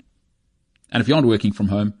anyway. And if you aren't working from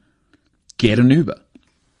home, get an Uber.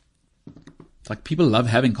 It's like, people love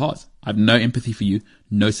having cars. I have no empathy for you,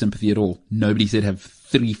 no sympathy at all. Nobody said have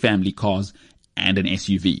 3 family cars and an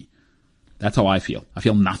SUV. That's how I feel. I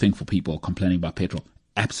feel nothing for people complaining about petrol.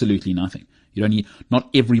 Absolutely nothing. Not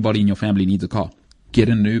everybody in your family needs a car. Get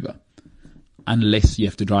an Uber. Unless you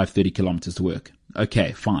have to drive 30 kilometers to work.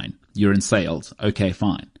 Okay, fine. You're in sales. Okay,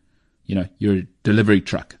 fine. You know, you're a delivery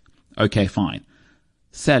truck. Okay, fine.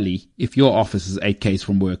 Sally, if your office is 8 k's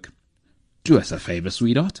from work, do us a favor,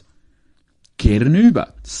 sweetheart. Get an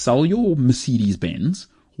Uber. Sell your Mercedes-Benz,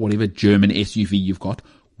 whatever German SUV you've got,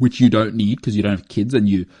 which you don't need because you don't have kids and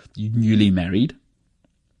you're newly married.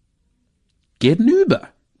 Get an Uber.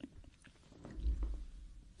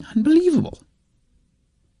 Unbelievable.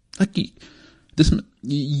 Like,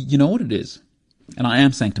 you know what it is? And I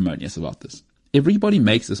am sanctimonious about this. Everybody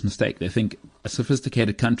makes this mistake. They think a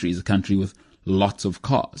sophisticated country is a country with lots of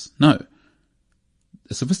cars. No.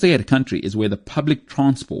 a sophisticated country is where the public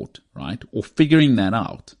transport, right, or figuring that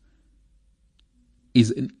out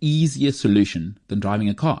is an easier solution than driving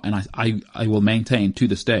a car. And I will maintain to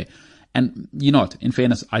this day. And you know what, in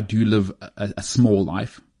fairness, I do live a small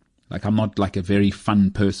life. Like, I'm not like a very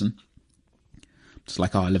fun person. Just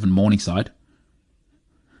like, I live in Morningside.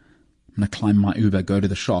 I'm going to climb my Uber, go to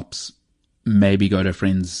the shops, maybe go to a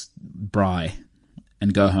friend's braai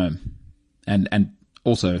and go home. And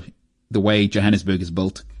also, the way Johannesburg is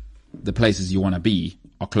built, the places you want to be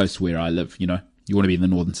are close to where I live, you know. You want to be in the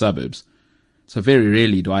northern suburbs. So very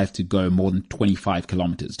rarely do I have to go more than 25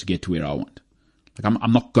 kilometers to get to where I want. Like,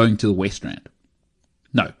 I'm not going to the West Rand.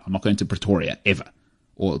 No, I'm not going to Pretoria ever.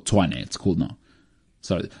 Or Tshwane, it's called now.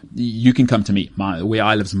 So you can come to me. Where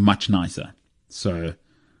I live is much nicer. So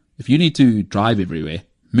if you need to drive everywhere,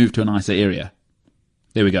 move to a nicer area.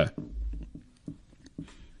 There we go.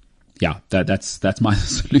 Yeah, that's my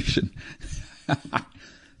solution.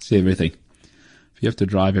 See everything. If you have to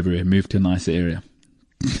drive everywhere, move to a nicer area.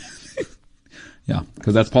 Yeah,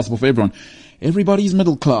 because that's possible for everyone. Everybody's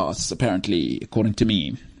middle class, apparently, according to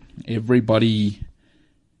me. Everybody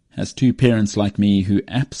has two parents like me who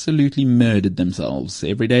absolutely murdered themselves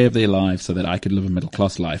every day of their lives so that I could live a middle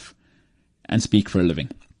class life and speak for a living.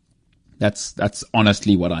 That's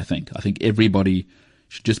honestly what I think. I think everybody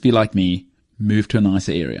should just be like me, move to a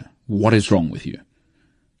nicer area. What is wrong with you?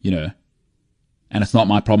 You know, and it's not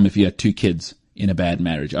my problem if you had two kids in a bad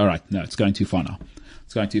marriage. All right, no, it's going too far now.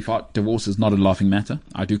 It's going too far. Divorce is not a laughing matter.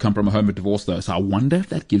 I do come from a home of divorce, though, so I wonder if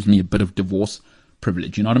that gives me a bit of divorce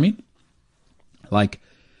privilege. You know what I mean? Like,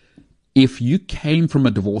 if you came from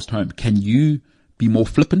a divorced home, can you be more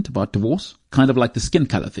flippant about divorce? Kind of like the skin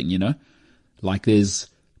color thing, you know? Like, there's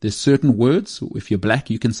certain words, if you're black,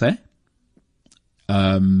 you can say.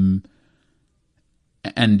 And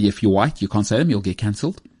if you're white, you can't say them, you'll get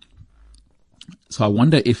cancelled. So I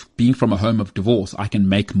wonder if being from a home of divorce, I can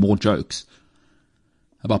make more jokes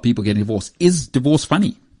about people getting divorced. Is divorce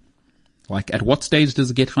funny? Like, at what stage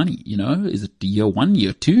does it get funny? You know, is it year 1,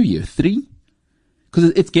 year 2, year 3?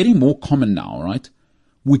 Because it's getting more common now, right?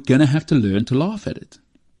 We're going to have to learn to laugh at it.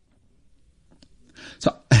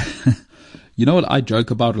 So, you know what I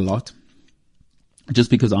joke about a lot?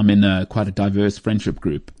 Just because I'm in quite a diverse friendship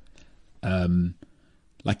group.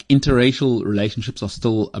 Like, interracial relationships are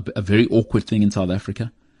still a very awkward thing in South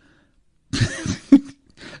Africa.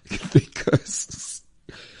 Because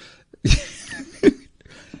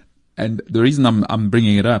and the reason I'm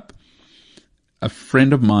bringing it up, a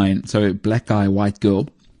friend of mine, so black guy, white girl,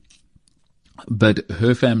 but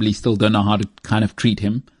her family still don't know how to kind of treat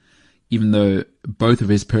him, even though both of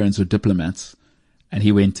his parents were diplomats, and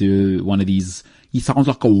he went to one of these. He sounds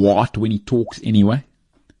like a what when he talks anyway.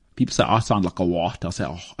 People say, I sound like a what. I say,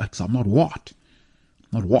 oh, I'm not what.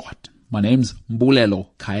 Not what. My name's Mbulelo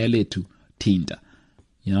Kaeletu Tinda.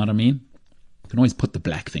 You know what I mean? I can always put the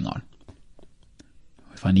black thing on.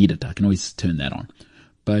 If I need it, I can always turn that on.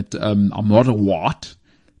 But I'm not a what.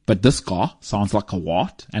 But this guy sounds like a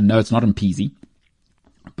what. And no, it's not Mpeasy.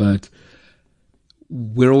 But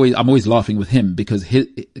I'm always laughing with him because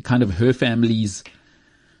her family's,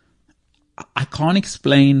 I can't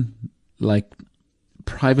explain like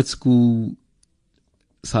private school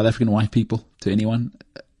South African white people to anyone.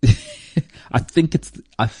 I think it's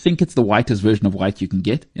the whitest version of white you can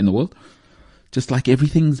get in the world. Just like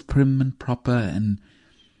everything's prim and proper and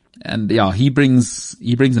yeah, he brings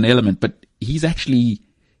an element, but he's actually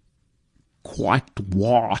quite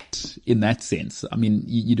what in that sense. I mean,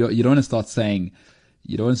 you don't want to start saying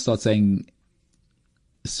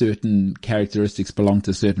certain characteristics belong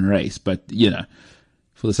to a certain race, but you know,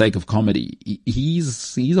 for the sake of comedy,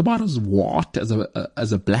 he's about as what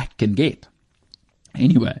as a black can get.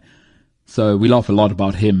 Anyway, so we laugh a lot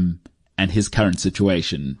about him and his current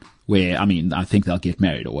situation where, I mean, I think they'll get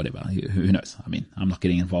married or whatever. Who knows? I mean, I'm not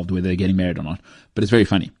getting involved whether they're getting married or not, but it's very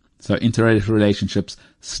funny. So interracial relationships,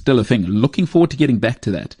 still a thing. Looking forward to getting back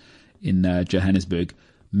to that in Johannesburg.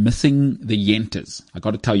 Missing the yentas. I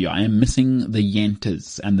got to tell you, I am missing the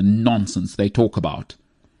yentas and the nonsense they talk about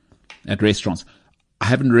at restaurants. I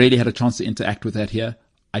haven't really had a chance to interact with that here.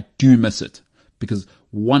 I do miss it because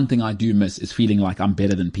one thing I do miss is feeling like I'm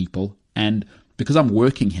better than people. And because I'm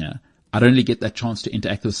working here, I don't really get that chance to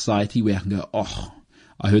interact with society where I can go, oh,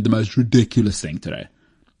 I heard the most ridiculous thing today.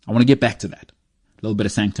 I want to get back to that. A little bit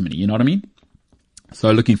of sanctimony, you know what I mean?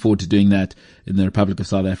 So looking forward to doing that in the Republic of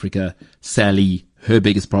South Africa. Sally, her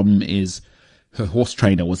biggest problem is her horse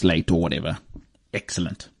trainer was late or whatever.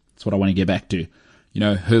 Excellent. That's what I want to get back to. You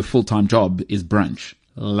know, her full-time job is brunch.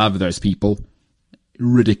 Love those people.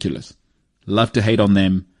 Ridiculous. Love to hate on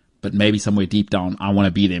them, but maybe somewhere deep down, I want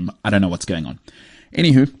to be them. I don't know what's going on.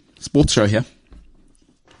 Anywho, sports show here.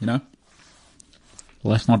 You know?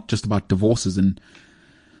 Well, that's not just about divorces and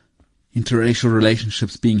interracial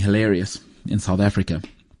relationships being hilarious in South Africa.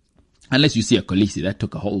 Unless you see a Kolisi, that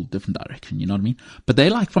took a whole different direction, you know what I mean? But they're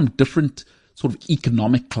like from different sort of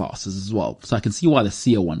economic classes as well. So I can see why the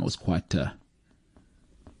Sia one was quite,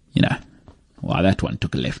 why that one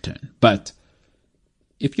took a left turn. But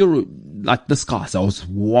if you're like this guy, so as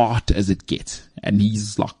what as it gets, and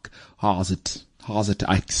he's like, how's it,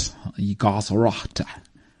 Ike's? You guys alright?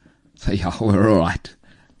 So yeah, we're alright.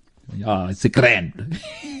 Yeah, it's a grand.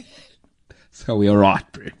 So we're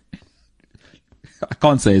alright, bro. I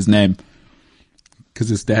can't say his name because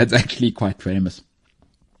his dad's actually quite famous.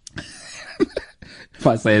 If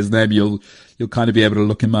I say his name, you'll kind of be able to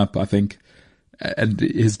look him up, I think. And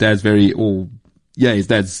his dad's his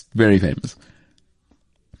dad's very famous.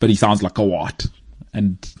 But he sounds like a what?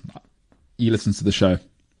 And he listens to the show.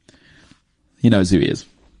 He knows who he is.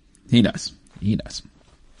 He knows.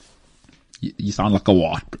 You sound like a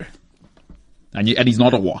what, bro. And he's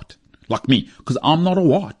not a what. Like me. Because I'm not a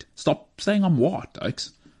what. Stop saying I'm what,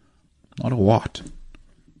 Oaks. Not a what.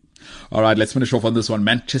 Alright, let's finish off on this one.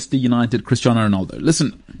 Manchester United, Cristiano Ronaldo.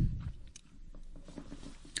 Listen.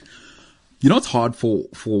 You know what's hard for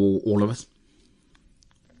all of us?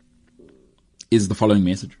 Is the following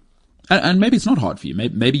message. And maybe it's not hard for you.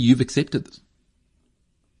 Maybe you've accepted this.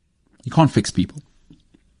 You can't fix people.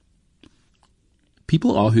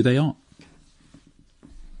 People are who they are.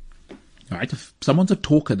 Alright, if someone's a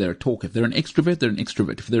talker, they're a talker. If they're an extrovert, they're an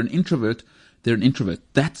extrovert. If they're an introvert, they're an introvert.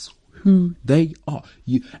 That's who they are.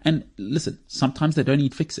 And listen, sometimes they don't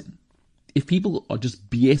need fixing. If people are just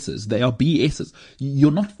BSs, they are BSs. You're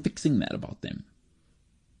not fixing that about them.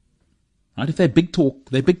 Right? If they're big talk,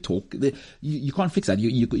 they're big talk. You can't fix that.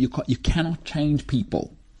 You cannot change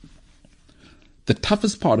people. The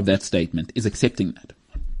toughest part of that statement is accepting that.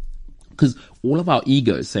 Because all of our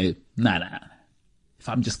egos say, nah. If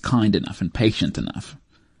I'm just kind enough and patient enough,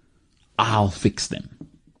 I'll fix them.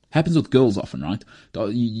 Happens with girls often, right?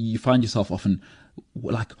 You find yourself often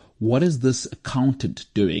like, what is this accountant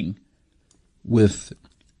doing with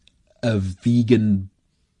a vegan,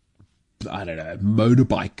 I don't know,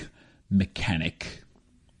 motorbike mechanic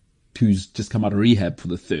who's just come out of rehab for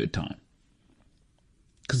the third time?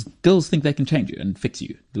 Because girls think they can change you and fix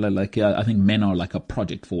you. I think men are like a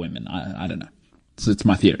project for women. I don't know. So it's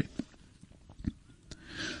my theory.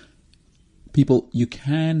 People, you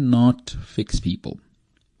cannot fix people.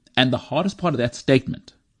 And the hardest part of that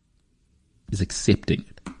statement is accepting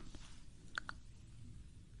it.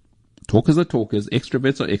 Talkers are talkers,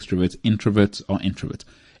 extroverts are extroverts, introverts are introverts.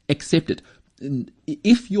 Accept it.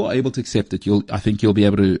 If you are able to accept it, I think you'll be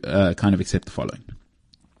able to kind of accept the following.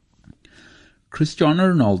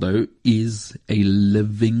 Cristiano Ronaldo is a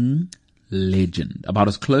living legend, about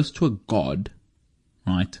as close to a god,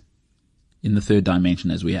 right, in the third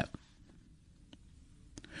dimension as we have.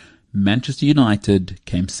 Manchester United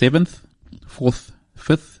came 7th, 4th,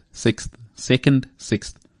 5th, 6th, 2nd,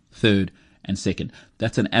 6th, 3rd, and 2nd.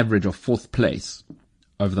 That's an average of 4th place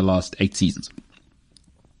over the last 8 seasons.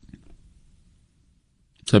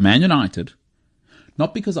 So Man United,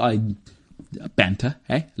 not because I banter,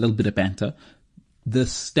 a little bit of banter, the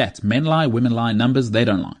stats, men lie, women lie, numbers, they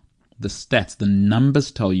don't lie. The stats, the numbers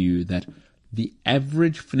tell you that the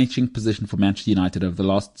average finishing position for Manchester United over the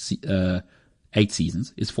last 8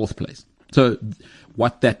 seasons is 4th place. So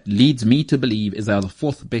what that leads me to believe is they're the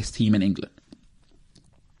 4th best team in England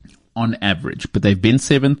on average, but they've been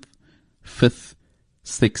 7th, 5th,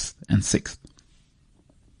 6th, and 6th.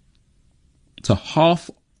 So half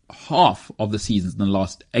of the seasons in the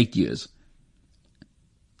last 8 years,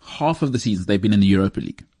 half of the seasons they've been in the Europa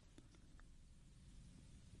League.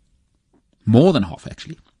 More than half,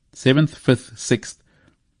 actually. 7th, 5th, 6th,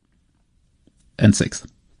 and 6th.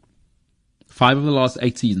 5 of the last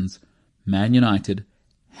 8 seasons, Man United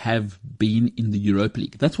have been in the Europa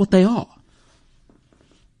League. That's what they are.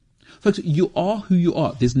 Folks, you are who you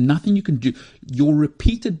are. There's nothing you can do. Your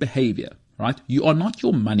repeated behavior, right? You are not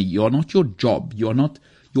your money. You are not your job. You are not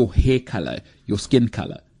your hair color, your skin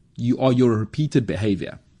color. You are your repeated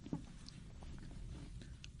behavior.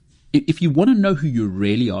 If you want to know who you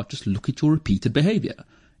really are, just look at your repeated behavior.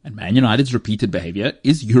 And Man United's repeated behavior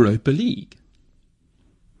is Europa League.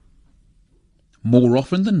 More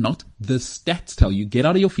often than not, the stats tell you, get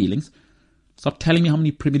out of your feelings. Stop telling me how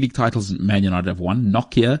many Premier League titles Man United have won.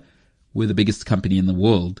 Nokia were the biggest company in the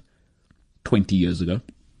world 20 years ago.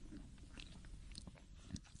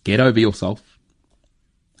 Get over yourself.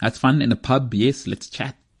 That's fun in a pub, yes, let's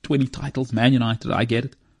chat. 20 titles, Man United, I get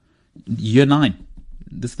it. Year 9.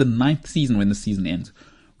 This is the 9th season when the season ends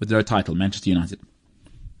with their title, Manchester United.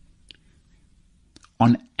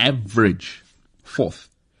 on average, fourth.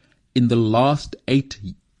 In the last 8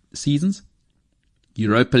 seasons,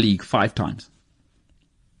 Europa League 5 times.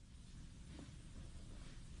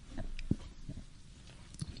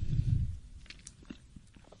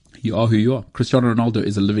 You are who you are. Cristiano Ronaldo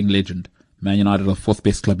is a living legend. Man United are the 4th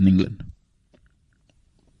best club in England.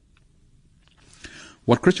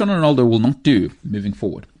 What Cristiano Ronaldo will not do moving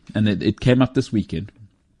forward, and it came up this weekend,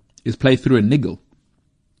 is play through a niggle.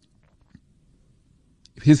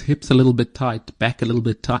 If his hip's a little bit tight, back a little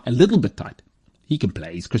bit tight, he can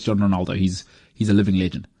play. He's Cristiano Ronaldo. He's a living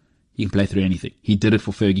legend. He can play through anything. He did it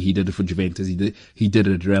for Fergie. He did it for Juventus. He did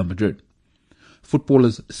it at Real Madrid.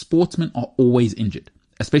 Footballers, sportsmen are always injured,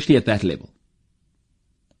 especially at that level.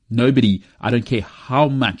 Nobody, I don't care how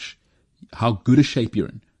good a shape you're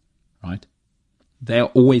in, right? They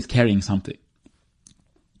are always carrying something.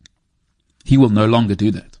 He will no longer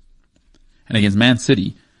do that. And against Man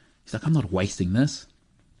City, he's like, I'm not wasting this.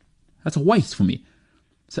 That's a waste for me.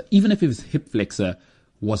 So even if his hip flexor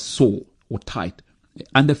was sore or tight,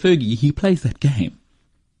 under Fergie, he plays that game.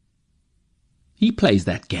 He plays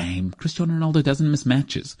that game. Cristiano Ronaldo doesn't miss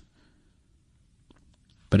matches.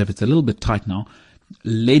 But if it's a little bit tight now,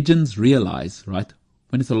 legends realize, right,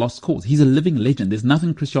 when it's a lost cause. He's a living legend. There's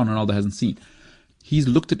nothing Cristiano Ronaldo hasn't seen. He's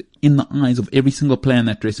looked at in the eyes of every single player in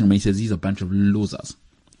that dressing room and he says, these are a bunch of losers,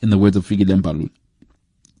 in the words of Frank Lampard.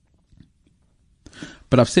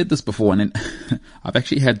 But I've said this before, and I've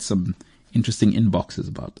actually had some interesting inboxes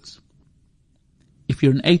about this. If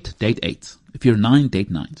you're an 8, date 8s. If you're a 9,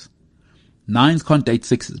 date 9s. 9s can't date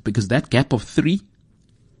 6s because that gap of 3,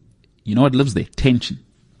 you know what lives there? Tension.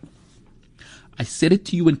 I said it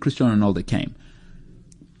to you when Cristiano Ronaldo came.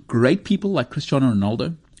 Great people like Cristiano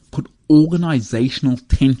Ronaldo put organizational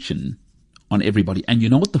tension on everybody. And you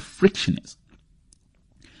know what the friction is?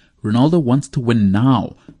 Ronaldo wants to win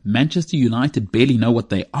now. Manchester United barely know what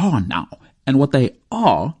they are now. And what they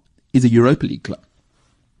are is a Europa League club.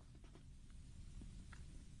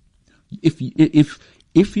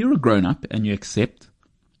 If you're a grown-up and you accept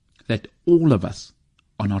that all of us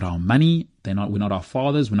are not our money, we're not our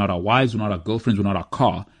fathers, we're not our wives, we're not our girlfriends, we're not our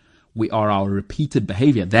car, we are our repeated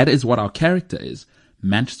behavior. That is what our character is.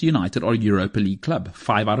 Manchester United are a Europa League club.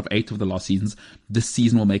 5 out of 8 of the last seasons. This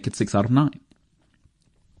season will make it 6 out of 9.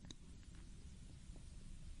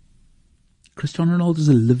 Cristiano Ronaldo is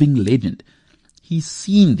a living legend. He's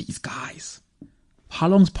seen these guys. How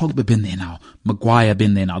long's Pogba been there now? Maguire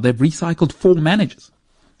been there now? They've recycled 4 managers.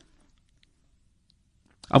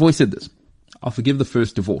 I've always said this. I'll forgive the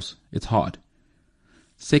first divorce. It's hard.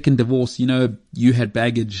 Second divorce, you had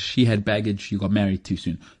baggage, she had baggage, you got married too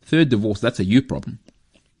soon. Third divorce, that's a you problem.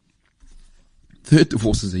 Third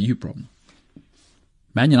divorce is a you problem.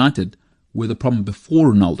 Man United were the problem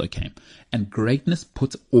before Ronaldo came. And greatness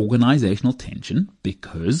puts organizational tension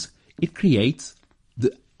because it creates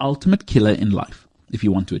the ultimate killer in life if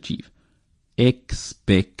you want to achieve.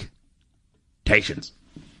 Expectations.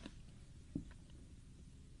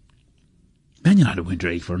 Man United weren't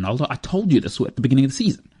ready for Ronaldo. I told you this at the beginning of the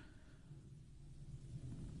season.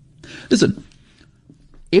 Listen,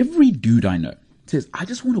 every dude I know says, I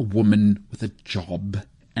just want a woman with a job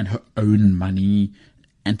and her own money,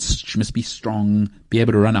 and she must be strong, be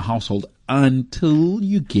able to run a household, until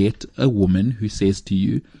you get a woman who says to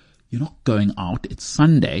you, you're not going out, it's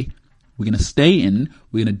Sunday, we're going to stay in,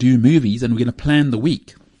 we're going to do movies, and we're going to plan the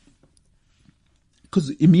week.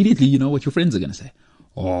 Because immediately you know what your friends are going to say.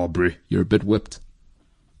 Oh, bro, you're a bit whipped.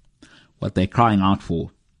 What they're crying out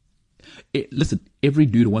for. Listen, every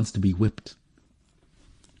dude wants to be whipped.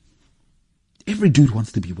 Every dude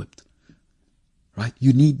wants to be whipped. Right?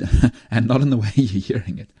 You need, and not in the way you're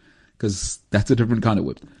hearing it, because that's a different kind of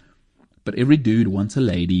whip. But every dude wants a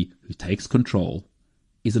lady who takes control,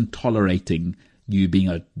 isn't tolerating you being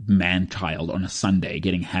a man-child on a Sunday,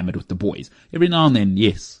 getting hammered with the boys. Every now and then,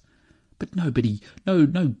 yes. But no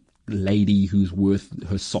lady who's worth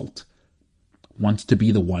her salt wants to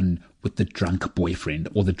be the one with the drunk boyfriend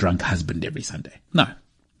or the drunk husband every Sunday. No,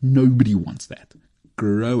 nobody wants that.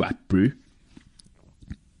 Grow up, bro.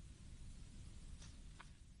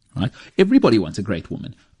 Right? Everybody wants a great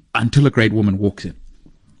woman until a great woman walks in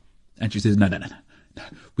and she says, no,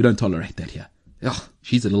 we don't tolerate that here. Oh,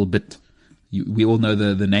 she's a little bit, we all know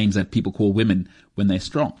the names that people call women when they're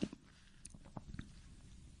strong.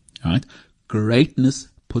 All right? Greatness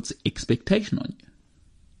puts expectation on you.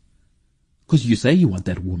 Because you say you want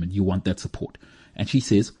that woman, you want that support. And she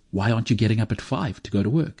says, why aren't you getting up at 5 to go to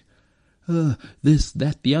work? This,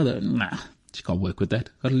 that, the other. Nah, she can't work with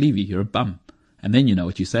that. Gotta leave you, you're a bum. And then you know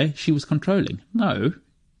what you say, she was controlling. No.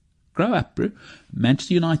 Grow up, bro.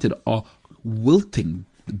 Manchester United are wilting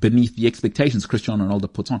beneath the expectations Cristiano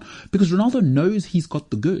Ronaldo puts on. Because Ronaldo knows he's got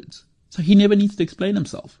the goods. So he never needs to explain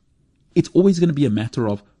himself. It's always going to be a matter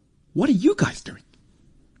of, what are you guys doing?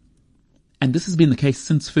 And this has been the case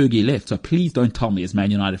since Fergie left. So please don't tell me as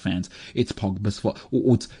Man United fans, it's Pogba's fault,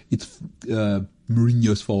 or it's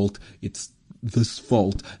Mourinho's fault, it's this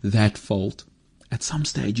fault, that fault. At some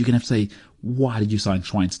stage, you're going to have to say, why did you sign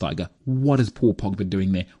Schweinsteiger? What is Paul Pogba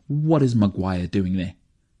doing there? What is Maguire doing there?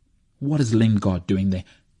 What is Lingard doing there?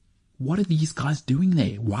 What are these guys doing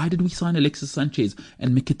there? Why did we sign Alexis Sanchez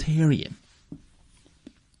and Mkhitaryan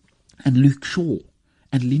and Luke Shaw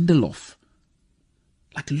and Lindelof?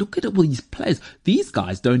 Like, look at all these players. These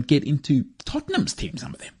guys don't get into Tottenham's team,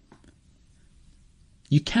 some of them.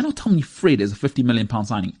 You cannot tell me Fred is a £50 million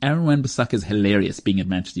signing. Aaron Wan-Bissaka is hilarious being at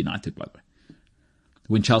Manchester United, by the way.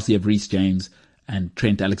 When Chelsea have Reece James and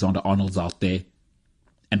Trent Alexander-Arnold's out there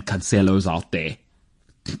and Cancelo's out there.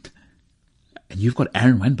 And you've got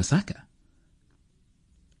Aaron Wan-Bissaka,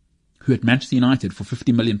 who at Manchester United for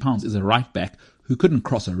 £50 million is a right back who couldn't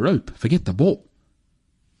cross a rope. Forget the ball.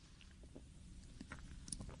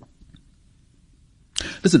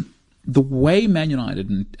 Listen, the way Man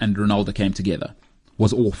United and Ronaldo came together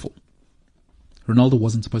was awful. Ronaldo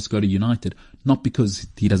wasn't supposed to go to United, not because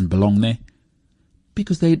he doesn't belong there,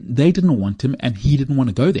 because they didn't want him and he didn't want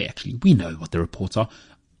to go there, actually. We know what the reports are.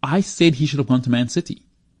 I said he should have gone to Man City.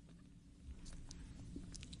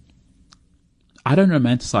 I don't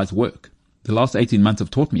romanticize work. The last 18 months have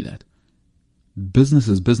taught me that. Business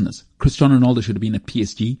is business. Cristiano Ronaldo should have been at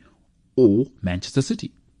PSG or Manchester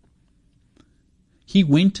City. He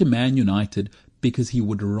went to Man United because he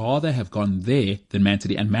would rather have gone there than Man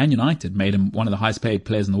City. And Man United made him one of the highest paid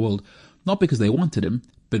players in the world, not because they wanted him,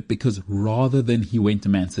 but because rather than he went to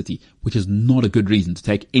Man City, which is not a good reason to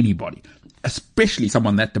take anybody, especially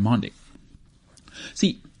someone that demanding.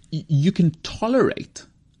 See, you can tolerate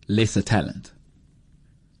lesser talent.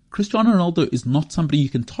 Cristiano Ronaldo is not somebody you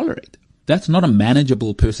can tolerate. That's not a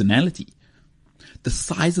manageable personality. The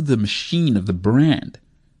size of the machine, of the brand,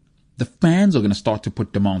 the fans are going to start to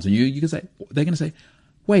put demands on you. They're going to say,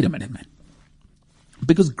 wait a minute, man.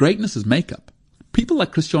 Because greatness is makeup. People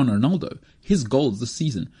like Cristiano Ronaldo, his goals this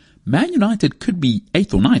season, Man United could be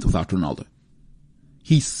 8th or 9th without Ronaldo.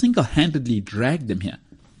 He single-handedly dragged them here.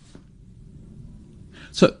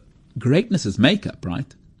 So, greatness is makeup,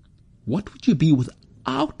 right? What would you be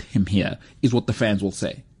without him here is what the fans will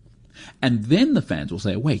say. And then the fans will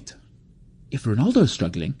say, wait, if Ronaldo is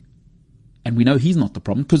struggling, and we know he's not the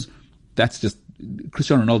problem, because that's just,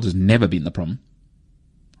 Cristiano Ronaldo's never been the problem,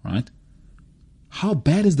 right? How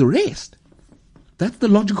bad is the rest? That's the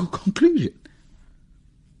logical conclusion.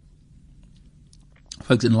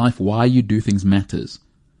 Folks, in life, why you do things matters.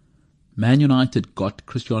 Man United got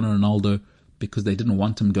Cristiano Ronaldo because they didn't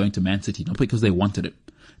want him going to Man City, not because they wanted him.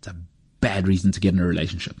 It's a bad reason to get in a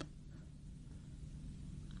relationship.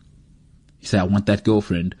 You say, I want that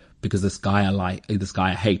girlfriend because this guy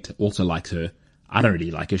I hate also likes her. I don't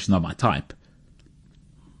really like her. She's not my type.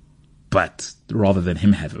 But rather than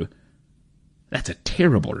him have her, that's a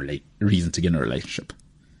terrible reason to get in a relationship.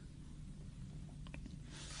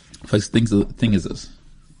 Folks, the thing is this.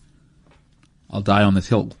 I'll die on this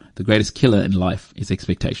hill. The greatest killer in life is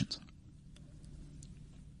expectations.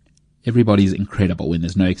 Everybody's incredible when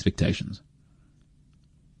there's no expectations.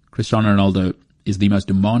 Cristiano Ronaldo is the most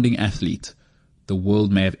demanding athlete the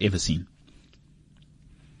world may have ever seen.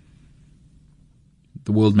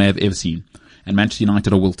 The world may have ever seen. And Manchester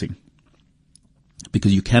United are wilting.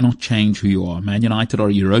 Because you cannot change who you are. Man United are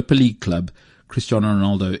a Europa League club. Cristiano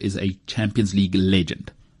Ronaldo is a Champions League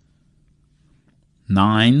legend.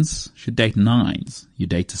 Nines should date nines. You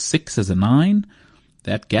date a 6 as a 9.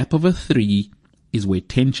 That gap of a 3 is where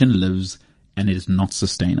tension lives, and it is not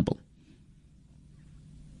sustainable.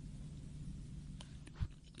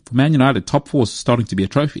 For Man United, top 4 is starting to be a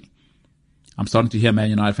trophy. I'm starting to hear Man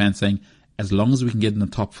United fans saying, as long as we can get in the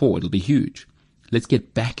top 4, it'll be huge. Let's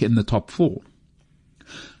get back in the top 4.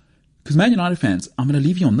 Because Man United fans, I'm going to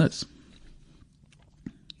leave you on this.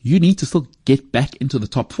 You need to still get back into the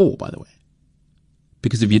top 4, by the way.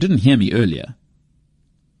 Because if you didn't hear me earlier,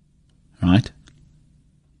 right,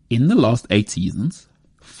 in the last 8 seasons,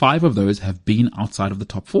 5 of those have been outside of the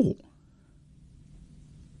top 4.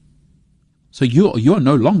 So you're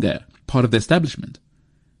no longer part of the establishment.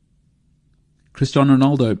 Cristiano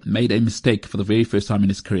Ronaldo made a mistake for the very first time in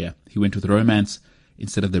his career. He went with romance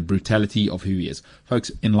instead of the brutality of who he is. Folks,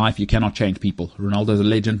 in life, you cannot change people. Ronaldo's a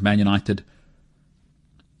legend. Man United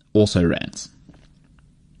also rants.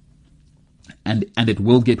 And it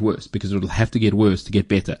will get worse, because it will have to get worse to get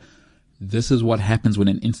better. This is what happens when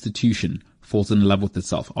an institution falls in love with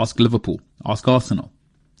itself. Ask Liverpool. Ask Arsenal.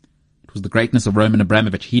 It was the greatness of Roman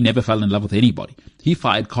Abramovich. He never fell in love with anybody. He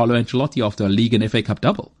fired Carlo Ancelotti after a league and FA Cup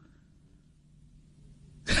double.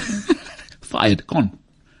 Fired, gone.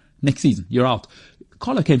 Next season, you're out.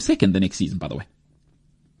 Carlo came second the next season, by the way.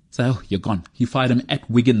 So, you're gone. He fired him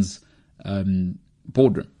at Wigan's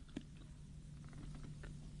boardroom.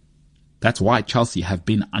 That's why Chelsea have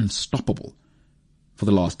been unstoppable for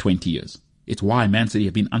the last 20 years. It's why Man City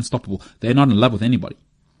have been unstoppable. They're not in love with anybody.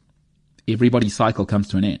 Everybody's cycle comes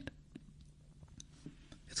to an end.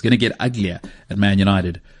 It's going to get uglier at Man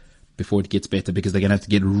United before it gets better, because they're going to have to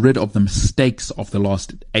get rid of the mistakes of the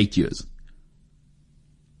last 8 years.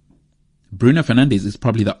 Bruno Fernandes is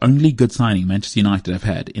probably the only good signing Manchester United have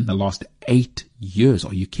had in the last 8 years.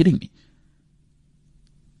 Are you kidding me?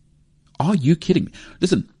 Are you kidding me?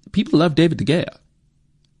 Listen, people love David De Gea.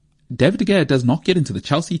 David De Gea does not get into the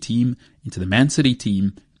Chelsea team, into the Man City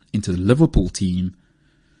team, into the Liverpool team.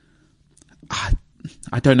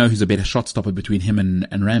 I don't know who's a better shot stopper between him and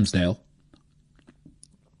Ramsdale.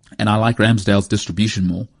 And I like Ramsdale's distribution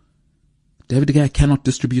more. David De Gea cannot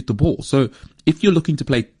distribute the ball. So if you're looking to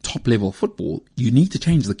play top level football, you need to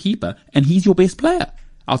change the keeper, and he's your best player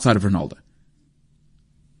outside of Ronaldo.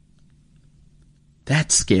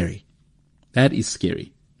 That's scary. That is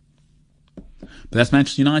scary. But that's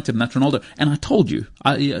Manchester United, and that's Ronaldo. And I told you,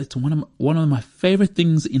 it's one of my favorite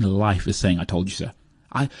things in life is saying, I told you so.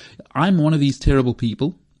 I'm one of these terrible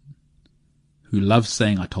people who loves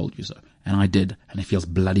saying, I told you so. And I did, and it feels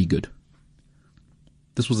bloody good.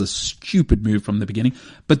 This was a stupid move from the beginning,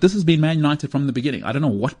 but this has been Man United from the beginning. I don't know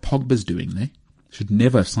what Pogba's doing there. Should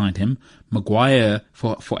never have signed him. Maguire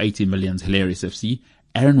for 80 million is hilarious FC.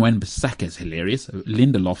 Aaron Wan-Bissaka is hilarious.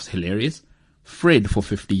 Lindelof's hilarious. Fred for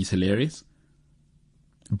 50 is hilarious.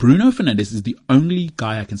 Bruno Fernandes is the only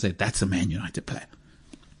guy I can say that's a Man United player.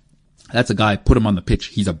 That's a guy, put him on the pitch,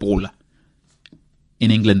 he's a baller.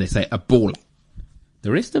 In England they say a baller.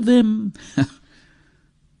 The rest of them,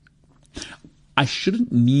 I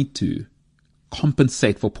shouldn't need to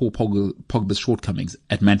compensate for Paul Pogba's shortcomings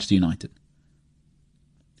at Manchester United.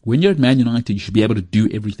 When you're at Man United, you should be able to do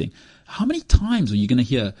everything. How many times are you going to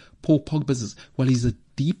hear Paul Pogba's, well, he's a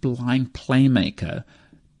deep-lying playmaker.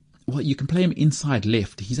 Well, you can play him inside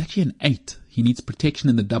left. He's actually an 8. He needs protection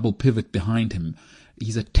in the double pivot behind him.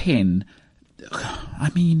 He's a 10. I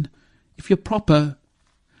mean, if you're proper,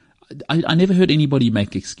 I never heard anybody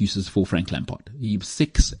make excuses for Frank Lampard. He was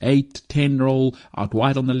 6, 8, 10 role, out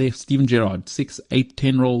wide on the left. Steven Gerrard, 6, 8,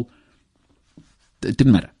 10 role. It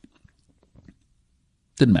didn't matter.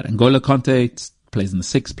 Didn't matter. N'Golo Conte plays in the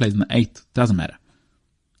 6, plays in the 8. Doesn't matter.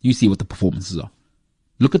 You see what the performances are.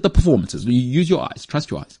 Look at the performances. You use your eyes. Trust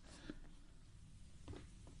your eyes.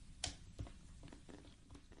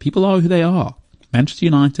 People are who they are. Manchester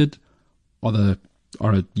United are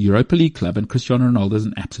a Europa League club, and Cristiano Ronaldo is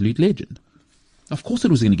an absolute legend. Of course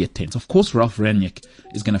it was going to get tense. Of course Ralf Rangnick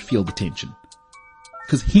is going to feel the tension.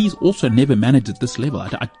 Because he's also never managed at this level.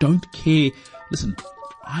 I don't care. Listen,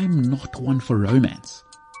 I'm not one for romance.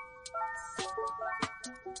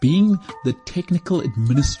 Being the technical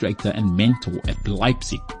administrator and mentor at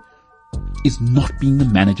Leipzig is not being the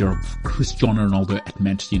manager of Cristiano Ronaldo at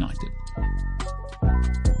Manchester United.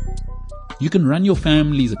 You can run your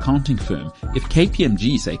family's accounting firm. If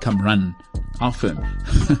KPMG say, come run our firm,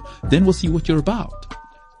 then we'll see what you're about.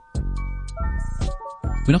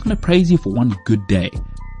 We're not going to praise you for one good day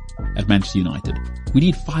at Manchester United. We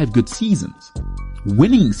need 5 good seasons.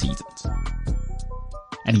 Winning seasons.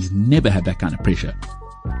 And he's never had that kind of pressure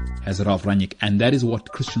as Ralf Rangnick. And that is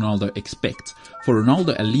what Cristiano Ronaldo expects. For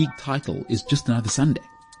Ronaldo, a league title is just another Sunday.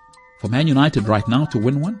 For Man United right now to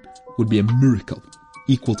win one would be a miracle,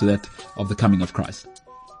 equal to that of the coming of Christ.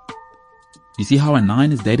 You see how a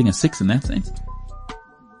 9 is dating a 6 in that sense?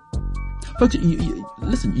 Folks,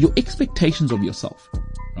 listen, your expectations of yourself,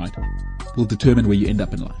 right, will determine where you end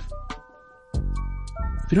up in life.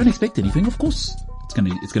 If you don't expect anything, of course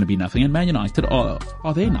it's gonna be nothing. And Man United are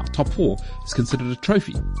there now. Top 4 is considered a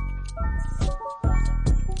trophy.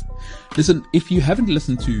 Listen, if you haven't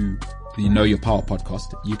listened to the Know Your Power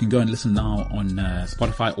podcast, you can go and listen now on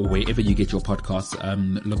Spotify or wherever you get your podcasts.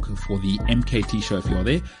 Look for the MKT Show if you're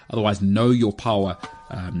there. Otherwise, Know Your Power.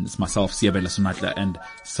 It's myself, Seabelo Senatla, and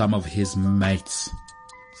some of his mates,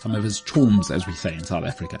 some of his chums, as we say in South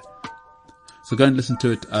Africa. So go and listen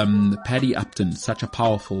to it. Paddy Upton, such a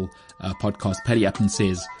powerful podcast. Paddy Upton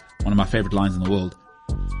says, one of my favorite lines in the world,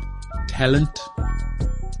 talent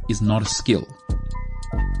is not a skill.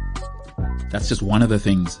 That's just one of the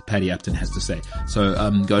things Paddy Upton has to say. So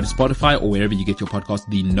go to Spotify or wherever you get your podcast.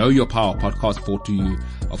 The Know Your Power podcast, brought to you,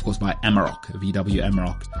 of course, by Amarok, VW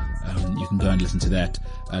Amarok. You can go and listen to that.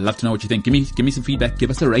 I'd love to know what you think. Give me some feedback. Give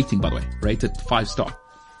us a rating, by the way. Rate it 5-star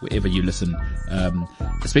wherever you listen.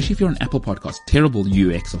 Especially if you're on Apple Podcasts. Terrible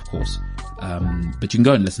UX, of course. But you can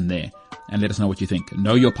go and listen there and let us know what you think.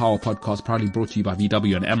 Know Your Power podcast, proudly brought to you by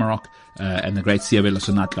VW and Amarok, and the great Seabelo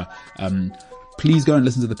Senatla. Please go and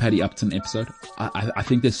listen to the Paddy Upton episode. I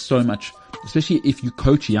think there's so much, especially if you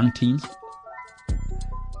coach young teams.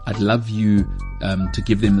 I'd love you to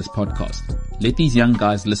give them this podcast. Let these young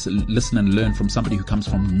guys listen and learn from somebody who comes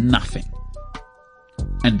from nothing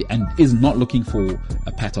and is not looking for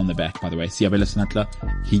a pat on the back, by the way. Seabelo Senatla,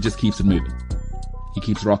 he just keeps it moving. He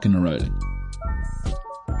keeps rocking and rolling.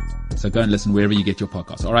 So go and listen wherever you get your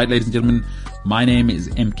podcast. All right, ladies and gentlemen, my name is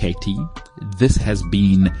MKT. This has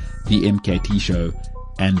been the MKT Show.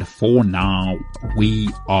 And for now, we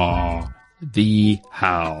are the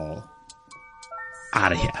hell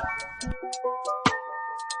out of here.